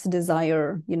heart's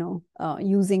desire,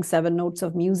 using 7 notes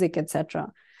of music,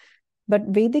 etc. But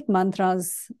Vedic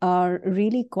mantras are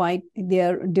really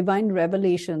they're divine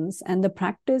revelations, and the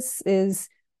practice is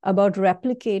about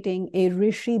replicating a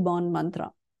rishi-born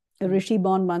mantra. A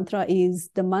rishi-born mantra is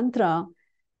the mantra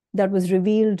that was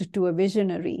revealed to a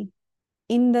visionary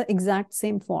in the exact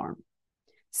same form.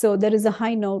 So there is a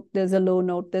high note, there's a low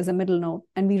note, there's a middle note,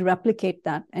 and we replicate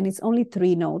that. And it's only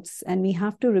 3 notes, and we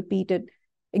have to repeat it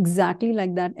exactly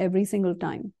like that every single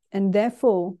time. And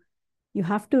therefore, you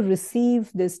have to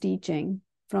receive this teaching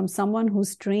from someone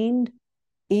who's trained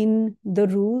in the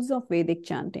rules of Vedic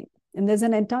chanting. And there's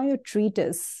an entire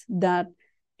treatise that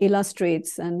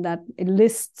illustrates and that it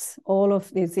lists all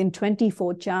of this in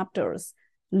 24 chapters,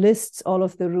 lists all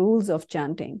of the rules of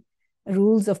chanting,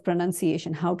 rules of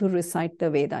pronunciation, how to recite the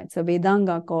Veda. It's a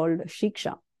Vedanga called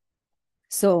Shiksha.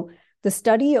 So the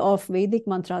study of Vedic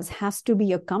mantras has to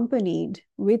be accompanied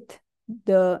with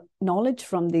the knowledge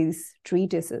from these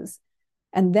treatises.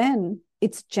 And then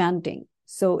it's chanting.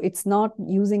 So it's not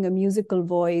using a musical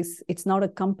voice. It's not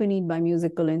accompanied by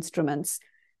musical instruments.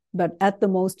 But at the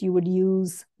most, you would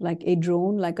use like a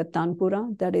drone, like a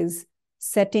tanpura, that is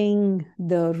setting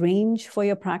the range for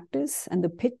your practice and the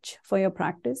pitch for your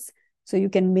practice. So you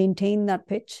can maintain that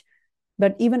pitch.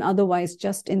 But even otherwise,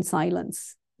 just in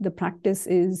silence, the practice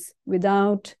is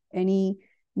without any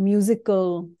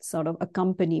musical sort of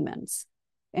accompaniments.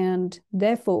 And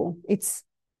therefore, it's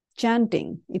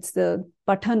chanting. It's the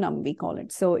pathanam, we call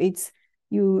it. So it's,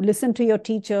 you listen to your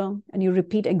teacher and you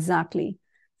repeat exactly.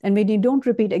 And when you don't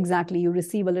repeat exactly, you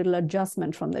receive a little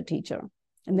adjustment from the teacher.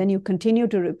 And then you continue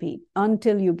to repeat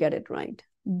until you get it right.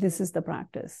 This is the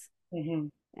practice. Mm-hmm.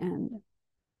 And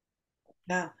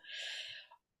yeah,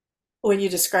 when you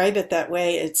describe it that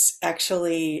way, it's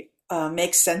actually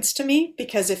makes sense to me,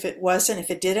 because if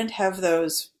it didn't have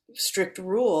those strict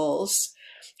rules,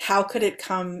 how could it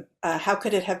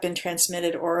have been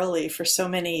transmitted orally for so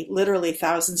many, literally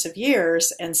thousands of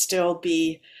years, and still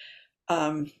be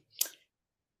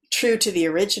true to the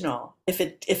original if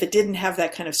it didn't have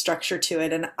that kind of structure to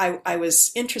it? And I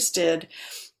was interested,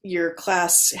 your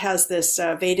class has this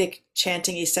Vedic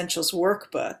Chanting Essentials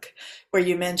workbook where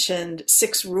you mentioned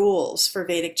 6 rules for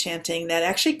Vedic chanting that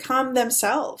actually come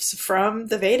themselves from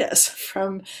the Vedas,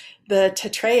 from the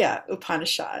Taittiriya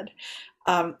Upanishad.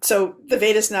 So the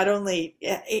Vedas not only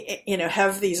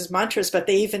have these mantras, but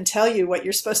they even tell you what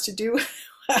you're supposed to do,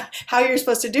 how you're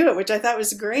supposed to do it, which I thought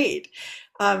was great.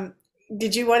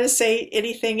 Did you want to say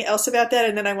anything else about that?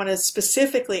 And then I want to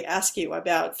specifically ask you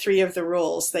about 3 of the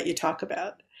rules that you talk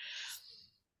about.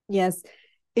 yes,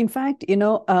 in fact,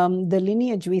 the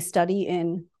lineage we study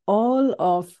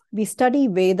we study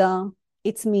Veda,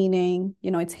 its meaning,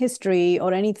 its history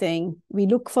or anything. We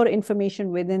look for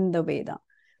information within the Veda.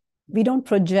 We don't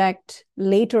project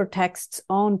later texts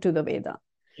onto the Veda.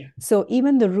 Yeah. So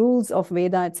even the rules of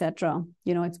Veda, etc.,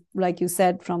 it's like you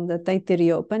said, from the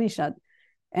Taittiriya Upanishad.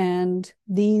 And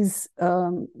these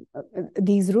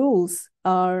rules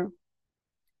are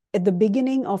at the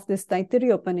beginning of this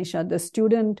Taittiriya Upanishad. The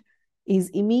student is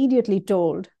immediately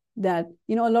told that,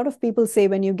 a lot of people say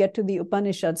when you get to the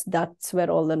Upanishads, that's where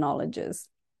all the knowledge is.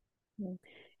 Mm.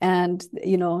 And,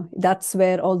 that's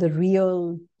where all the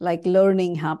real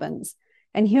learning happens.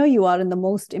 And here you are in the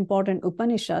most important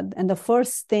Upanishad. And the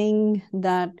first thing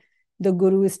that the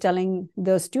guru is telling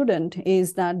the student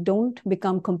is that don't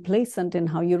become complacent in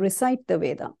how you recite the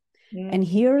Veda. Mm. And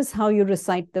here's how you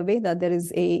recite the Veda. There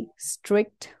is a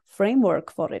strict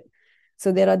framework for it.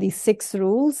 So there are these 6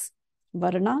 rules: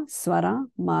 Varna, Swara,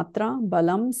 Matra,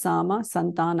 Balam, Sama,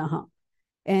 Santanaha.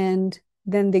 And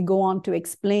then they go on to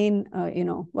explain,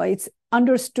 why it's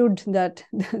understood that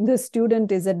the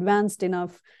student is advanced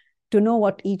enough to know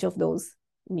what each of those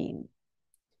mean.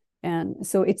 And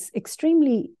so it's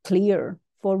extremely clear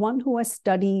for one who has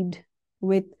studied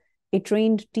with a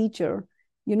trained teacher.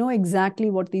 You know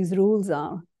exactly what these rules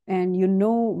are. And you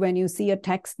know when you see a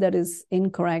text that is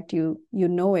incorrect, you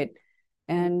know it.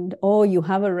 And or you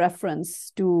have a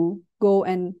reference to go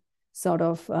and sort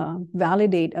of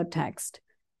validate a text.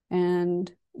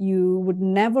 And you would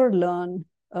never learn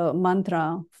a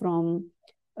mantra from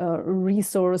a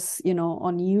resource,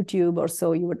 on YouTube or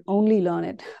so. You would only learn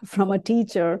it from a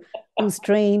teacher who's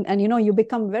trained. And, you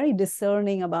become very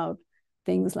discerning about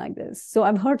things like this. So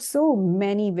I've heard so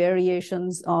many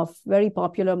variations of very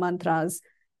popular mantras,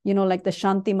 like the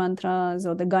Shanti mantras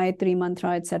or the Gayatri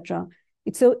mantra, etc.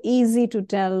 It's so easy to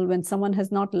tell when someone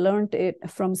has not learned it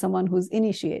from someone who's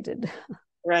initiated.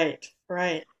 Right.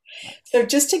 So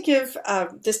just to give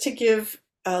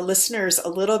listeners a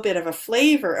little bit of a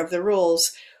flavor of the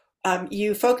rules,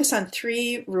 you focus on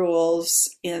 3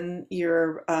 rules in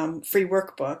your free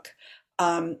workbook.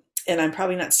 And I'm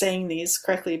probably not saying these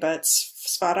correctly, but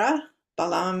Svara,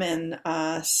 Balam, and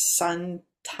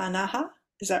Santanaha.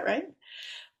 Is that right?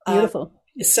 Beautiful.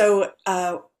 So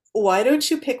why don't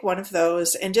you pick one of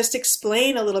those and just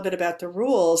explain a little bit about the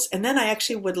rules? And then I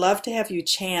actually would love to have you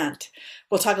chant.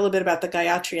 We'll talk a little bit about the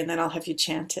Gayatri, and then I'll have you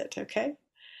chant it, okay?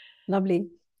 Lovely.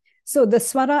 So the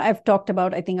swara I've talked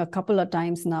about, I think, a couple of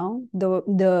times now.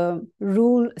 The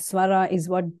rule swara is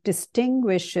what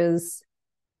distinguishes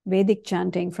Vedic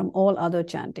chanting from all other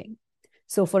chanting.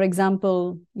 So, for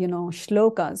example,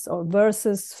 shlokas or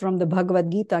verses from the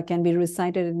Bhagavad Gita can be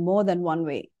recited in more than one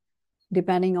way,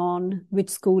 depending on which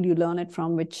school you learn it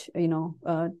from, which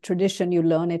tradition you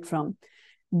learn it from.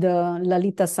 The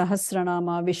Lalita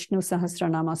Sahasranama, Vishnu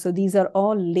Sahasranama. So these are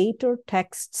all later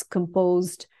texts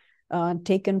composed,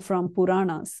 taken from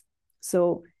Puranas.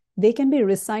 So they can be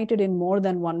recited in more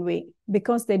than one way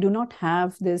because they do not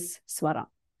have this swara.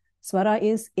 Swara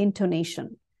is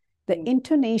intonation. The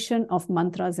intonation of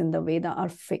mantras in the Veda are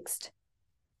fixed.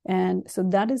 And so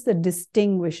that is the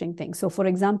distinguishing thing. So for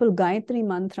example, Gayatri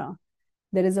mantra,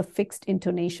 there is a fixed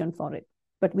intonation for it,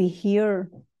 but we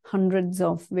hear hundreds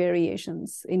of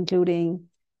variations, including,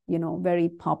 very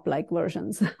pop-like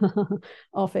versions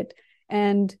of it.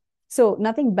 And so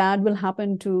nothing bad will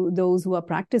happen to those who are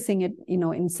practicing it,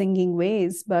 in singing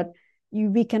ways, but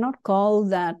we cannot call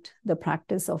that the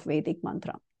practice of Vedic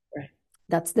mantra. Right.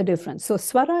 That's the difference. So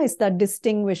swara is that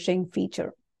distinguishing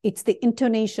feature. It's the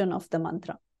intonation of the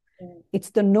mantra. It's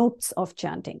the notes of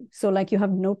chanting. So like you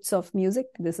have notes of music,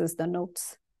 this is the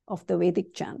notes of the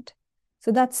Vedic chant.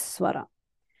 So that's swara.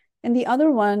 And the other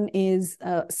one is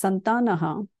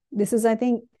santanaha. This is, I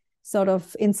think, sort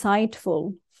of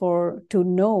insightful to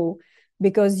know,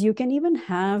 because you can even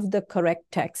have the correct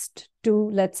text to,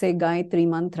 let's say, Gayatri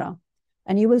mantra,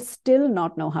 and you will still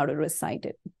not know how to recite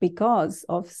it because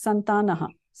of santanaha.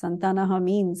 Santanaha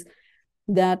means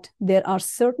that there are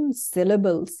certain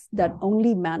syllables that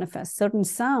only manifest, certain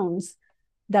sounds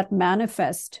that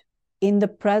manifest in the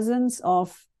presence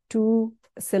of 2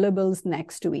 syllables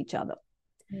next to each other.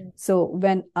 So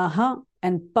when aha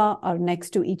and pa are next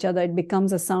to each other, it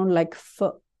becomes a sound like f.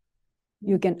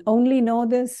 You can only know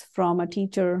this from a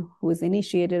teacher who is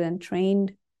initiated and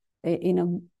trained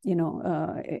in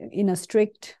a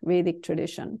strict Vedic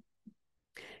tradition.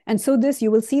 And so this, you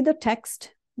will see the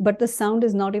text, but the sound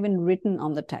is not even written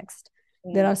on the text.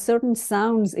 There are certain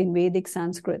sounds in Vedic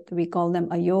Sanskrit, we call them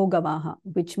ayogavaha,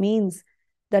 which means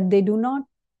that they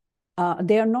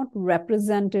are not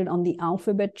represented on the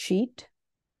alphabet sheet,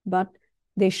 but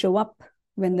they show up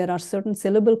when there are certain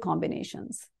syllable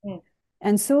combinations.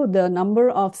 And so the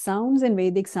number of sounds in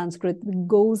Vedic Sanskrit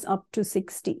goes up to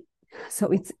 60. So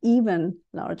it's even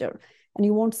larger. And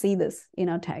you won't see this in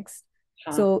a text.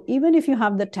 So even if you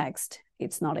have the text,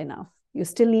 it's not enough. You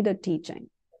still need a teaching.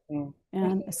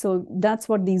 And so that's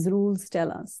what these rules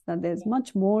tell us, that there's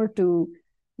much more to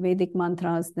Vedic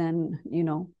mantras than,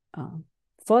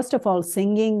 first of all,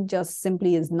 singing just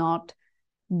simply is not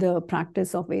the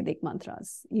practice of Vedic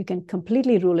mantras. You can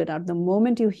completely rule it out. The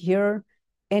moment you hear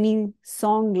any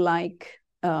song-like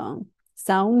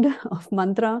sound of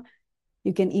mantra,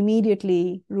 you can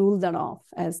immediately rule that off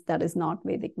as that is not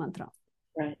Vedic mantra.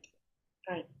 Right.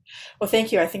 Well,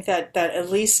 thank you. I think that at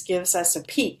least gives us a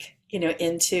peek,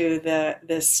 into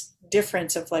this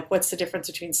difference of like, what's the difference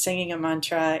between singing a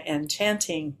mantra and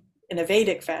chanting in a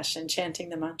Vedic fashion, chanting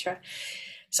the mantra.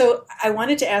 So I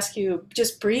wanted to ask you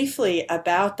just briefly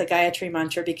about the Gayatri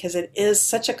mantra, because it is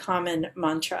such a common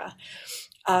mantra.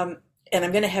 And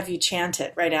I'm going to have you chant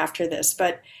it right after this.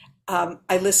 But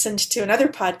I listened to another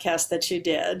podcast that you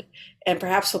did, and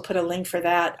perhaps we'll put a link for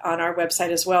that on our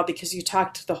website as well, because you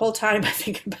talked the whole time, I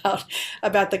think,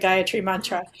 about the Gayatri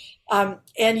mantra,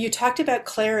 and you talked about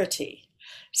clarity.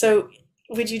 So,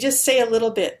 would you just say a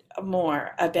little bit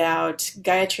more about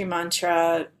Gayatri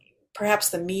mantra, perhaps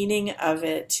the meaning of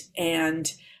it,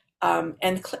 and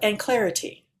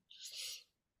clarity?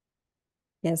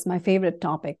 Yes, my favorite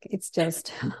topic. It's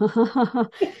just,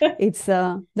 it's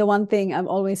the one thing I've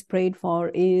always prayed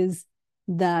for is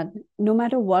that no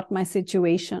matter what my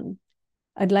situation,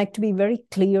 I'd like to be very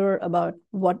clear about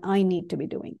what I need to be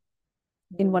doing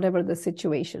in whatever the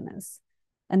situation is.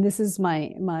 And this is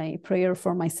my prayer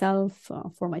for myself,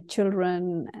 for my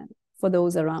children, and for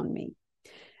those around me.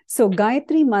 So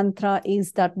Gayatri Mantra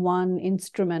is that one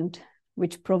instrument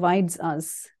which provides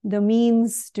us the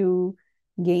means to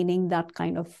gaining that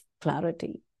kind of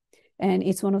clarity. And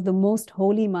it's one of the most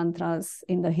holy mantras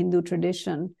in the Hindu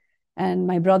tradition. And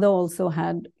my brother also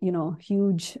had,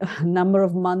 huge number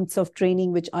of months of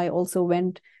training, which I also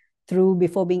went through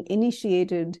before being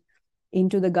initiated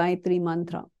into the Gayatri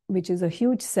Mantra, which is a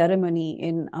huge ceremony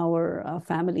in our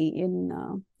family, in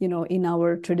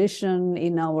our tradition,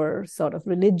 in our sort of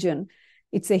religion.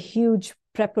 It's a huge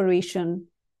preparation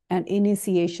and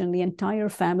initiation. The entire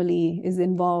family is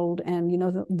involved, and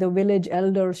the village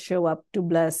elders show up to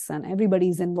bless, and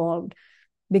everybody's involved,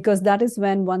 because that is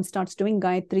when one starts doing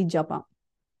Gayatri Japa,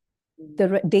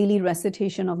 the daily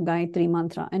recitation of Gayatri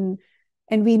Mantra. And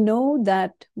we know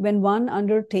that when one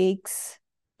undertakes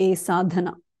a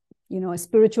sadhana, a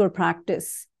spiritual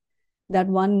practice, that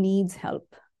one needs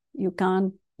help. You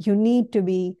need to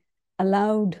be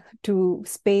allowed to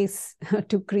space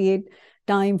to create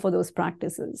time for those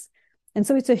practices. And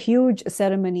so it's a huge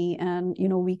ceremony, and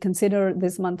we consider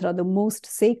this mantra the most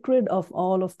sacred of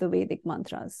all of the Vedic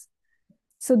mantras.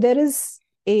 So there is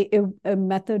a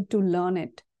method to learn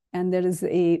it, and there is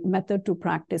a method to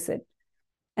practice it.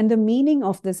 And the meaning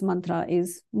of this mantra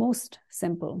is most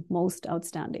simple, most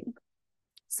outstanding.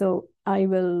 So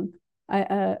there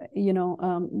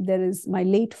is my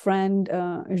late friend,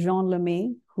 Jean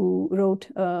Lemay, who wrote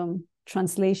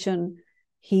translation.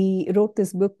 He wrote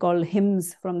this book called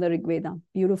Hymns from the Rig Veda,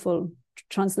 beautiful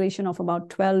translation of about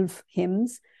 12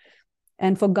 hymns.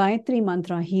 And for Gayatri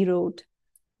Mantra, he wrote,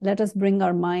 "Let us bring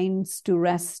our minds to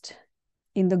rest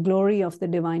in the glory of the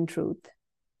divine truth.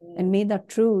 And may that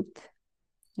truth,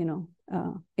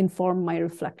 inform my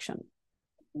reflection."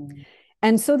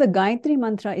 And so the Gayatri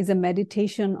Mantra is a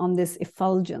meditation on this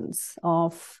effulgence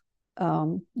of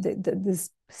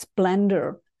this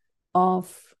splendor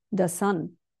of the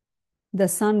sun,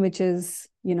 which is,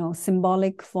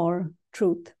 symbolic for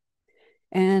truth.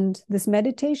 And this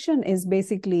meditation is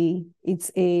basically,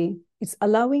 it's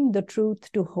allowing the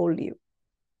truth to hold you.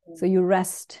 So you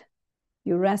rest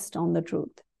on the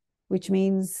truth, which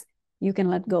means you can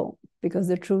let go, because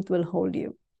the truth will hold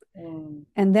you.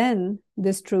 And then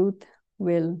this truth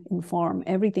will inform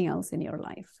everything else in your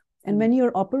life. And when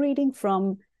you're operating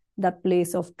from that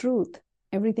place of truth,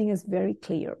 everything is very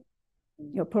clear.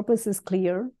 Your purpose is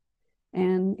clear,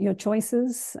 and your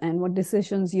choices and what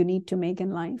decisions you need to make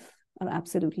in life are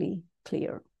absolutely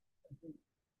clear.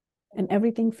 And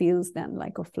everything feels then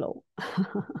like a flow.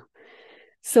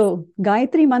 So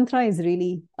Gayatri Mantra is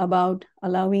really about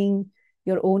allowing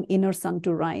your own inner sun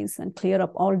to rise and clear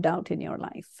up all doubt in your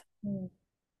life.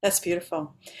 That's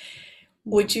beautiful.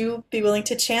 Would you be willing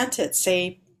to chant it,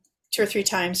 say 2 or 3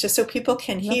 times, just so people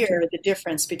can hear the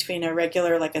difference between a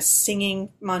regular, like a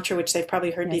singing mantra, which they've probably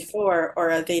heard before,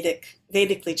 or a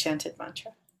Vedically chanted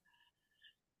mantra?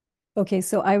 Okay,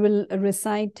 so I will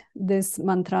recite this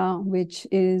mantra, which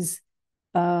is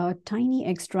a tiny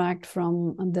extract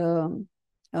from the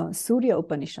Surya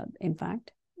Upanishad, in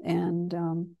fact, and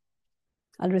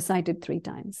I'll recite it 3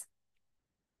 times.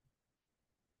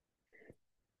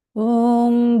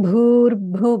 Om Bhur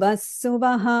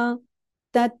Suvah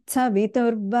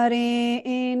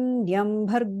Tatsaviturvarenyam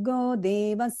Bhargo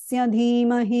Devasya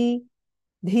Dhimahi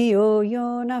Dhiyo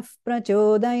Yo Nah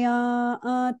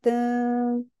Prachodayat.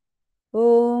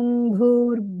 Om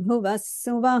Bhur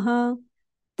Suvah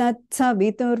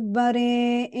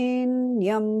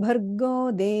Tatsaviturvarenyam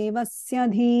Bhargo Devasya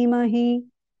Dhimahi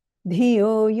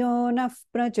Dhiyo Yo Nah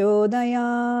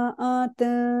Prachodayat.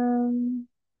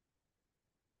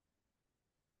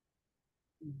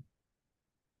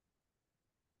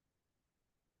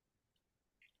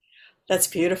 That's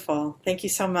beautiful. Thank you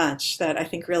so much. That, I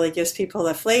think, really gives people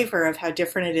a flavor of how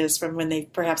different it is from when they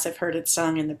perhaps have heard it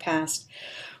sung in the past.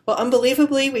 Well,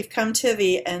 unbelievably, we've come to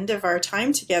the end of our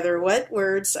time together. What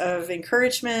words of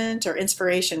encouragement or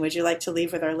inspiration would you like to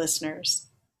leave with our listeners?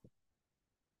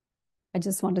 I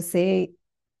just want to say,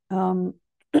 um,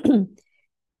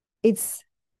 it's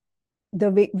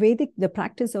the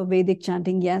practice of Vedic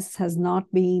chanting, yes, has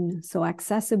not been so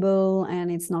accessible,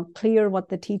 and it's not clear what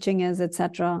the teaching is,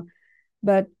 etc.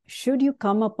 But should you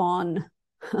come upon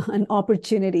an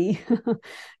opportunity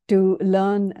to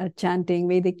learn chanting,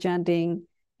 Vedic chanting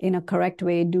in a correct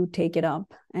way, do take it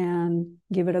up and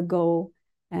give it a go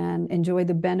and enjoy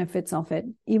the benefits of it,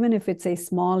 even if it's a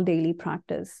small daily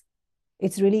practice.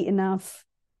 It's really enough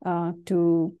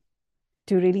to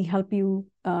really help you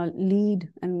lead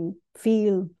and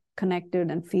feel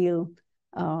connected and feel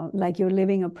like you're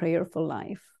living a prayerful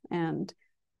life. And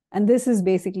this is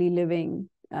basically living.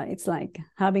 It's like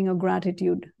having a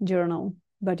gratitude journal,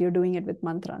 but you're doing it with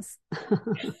mantras.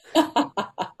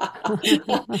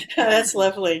 That's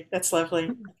lovely. That's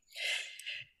lovely.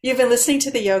 You've been listening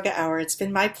to the Yoga Hour. It's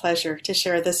been my pleasure to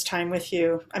share this time with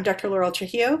you. I'm Dr. Laurel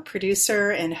Trujillo, producer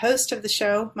and host of the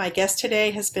show. My guest today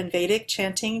has been Vedic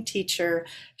chanting teacher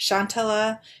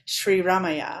Shantala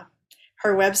Sriramaya.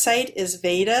 Her website is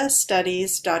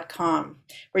vedastudies.com,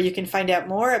 where you can find out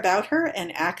more about her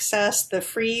and access the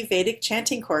free Vedic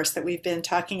chanting course that we've been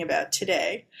talking about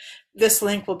today. This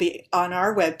link will be on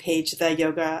our webpage,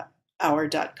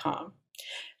 theyogahour.com.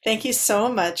 Thank you so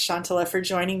much, Shantala, for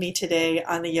joining me today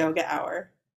on the Yoga Hour.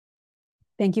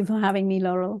 Thank you for having me,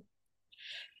 Laurel.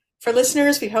 For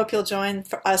listeners, we hope you'll join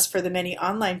us for the many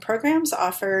online programs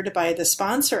offered by the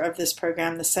sponsor of this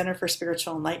program, the Center for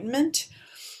Spiritual Enlightenment.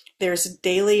 There's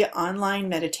daily online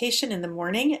meditation in the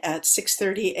morning at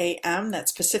 6:30 a.m.,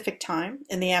 that's Pacific time,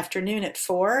 in the afternoon at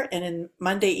 4, and in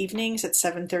Monday evenings at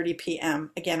 7:30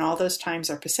 p.m. Again, all those times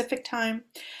are Pacific time.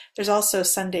 There's also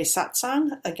Sunday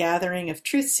Satsang, a gathering of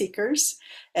truth seekers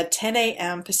at 10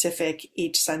 a.m. Pacific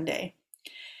each Sunday.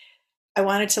 I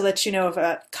wanted to let you know of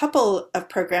a couple of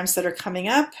programs that are coming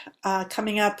up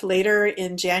later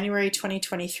in January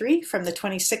 2023, from the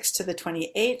 26th to the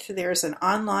 28th. There's an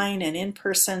online and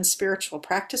in-person spiritual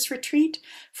practice retreat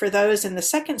for those in the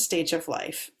second stage of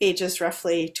life, ages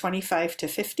roughly 25 to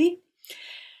 50.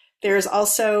 There's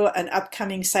also an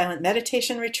upcoming silent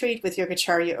meditation retreat with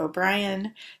Yogacharya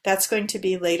O'Brien. That's going to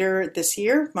be later this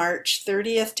year, March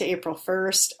 30th to April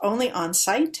 1st, only on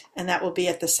site, and that will be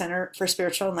at the Center for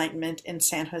Spiritual Enlightenment in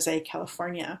San Jose,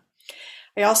 California.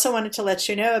 I also wanted to let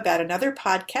you know about another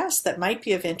podcast that might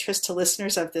be of interest to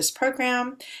listeners of this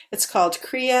program. It's called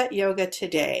Kriya Yoga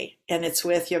Today, and it's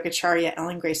with Yogacharya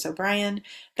Ellen Grace O'Brien.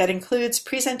 That includes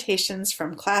presentations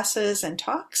from classes and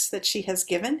talks that she has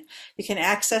given. You can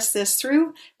access this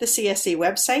through the CSE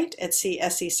website at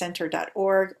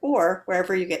csecenter.org or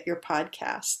wherever you get your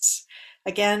podcasts.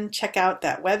 Again, check out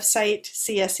that website,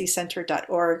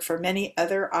 csecenter.org, for many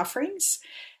other offerings.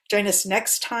 Join us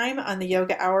next time on the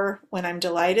Yoga Hour, when I'm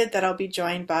delighted that I'll be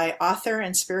joined by author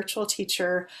and spiritual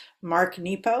teacher Mark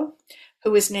Nepo,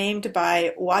 who was named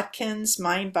by Watkins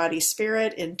Mind, Body,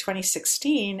 Spirit in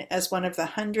 2016 as one of the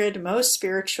 100 most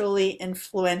spiritually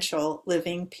influential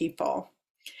living people.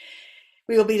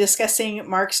 We will be discussing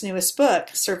Mark's newest book,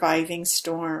 Surviving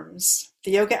Storms. The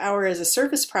Yoga Hour is a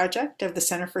service project of the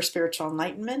Center for Spiritual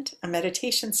Enlightenment, a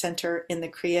meditation center in the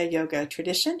Kriya Yoga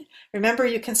tradition. Remember,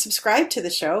 you can subscribe to the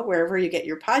show wherever you get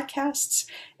your podcasts,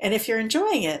 and if you're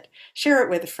enjoying it, share it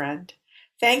with a friend.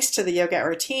 Thanks to the Yoga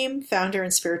Hour team, founder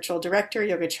and spiritual director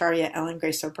Yogacharya Ellen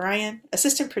Grace O'Brien,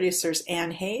 assistant producers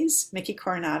Ann Hayes, Mickey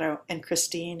Coronado, and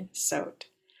Christine Sote.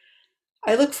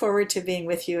 I look forward to being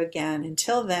with you again.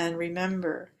 Until then,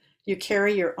 remember, you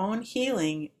carry your own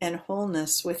healing and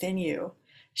wholeness within you.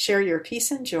 Share your peace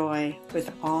and joy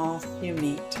with all you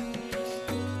meet.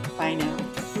 Bye now.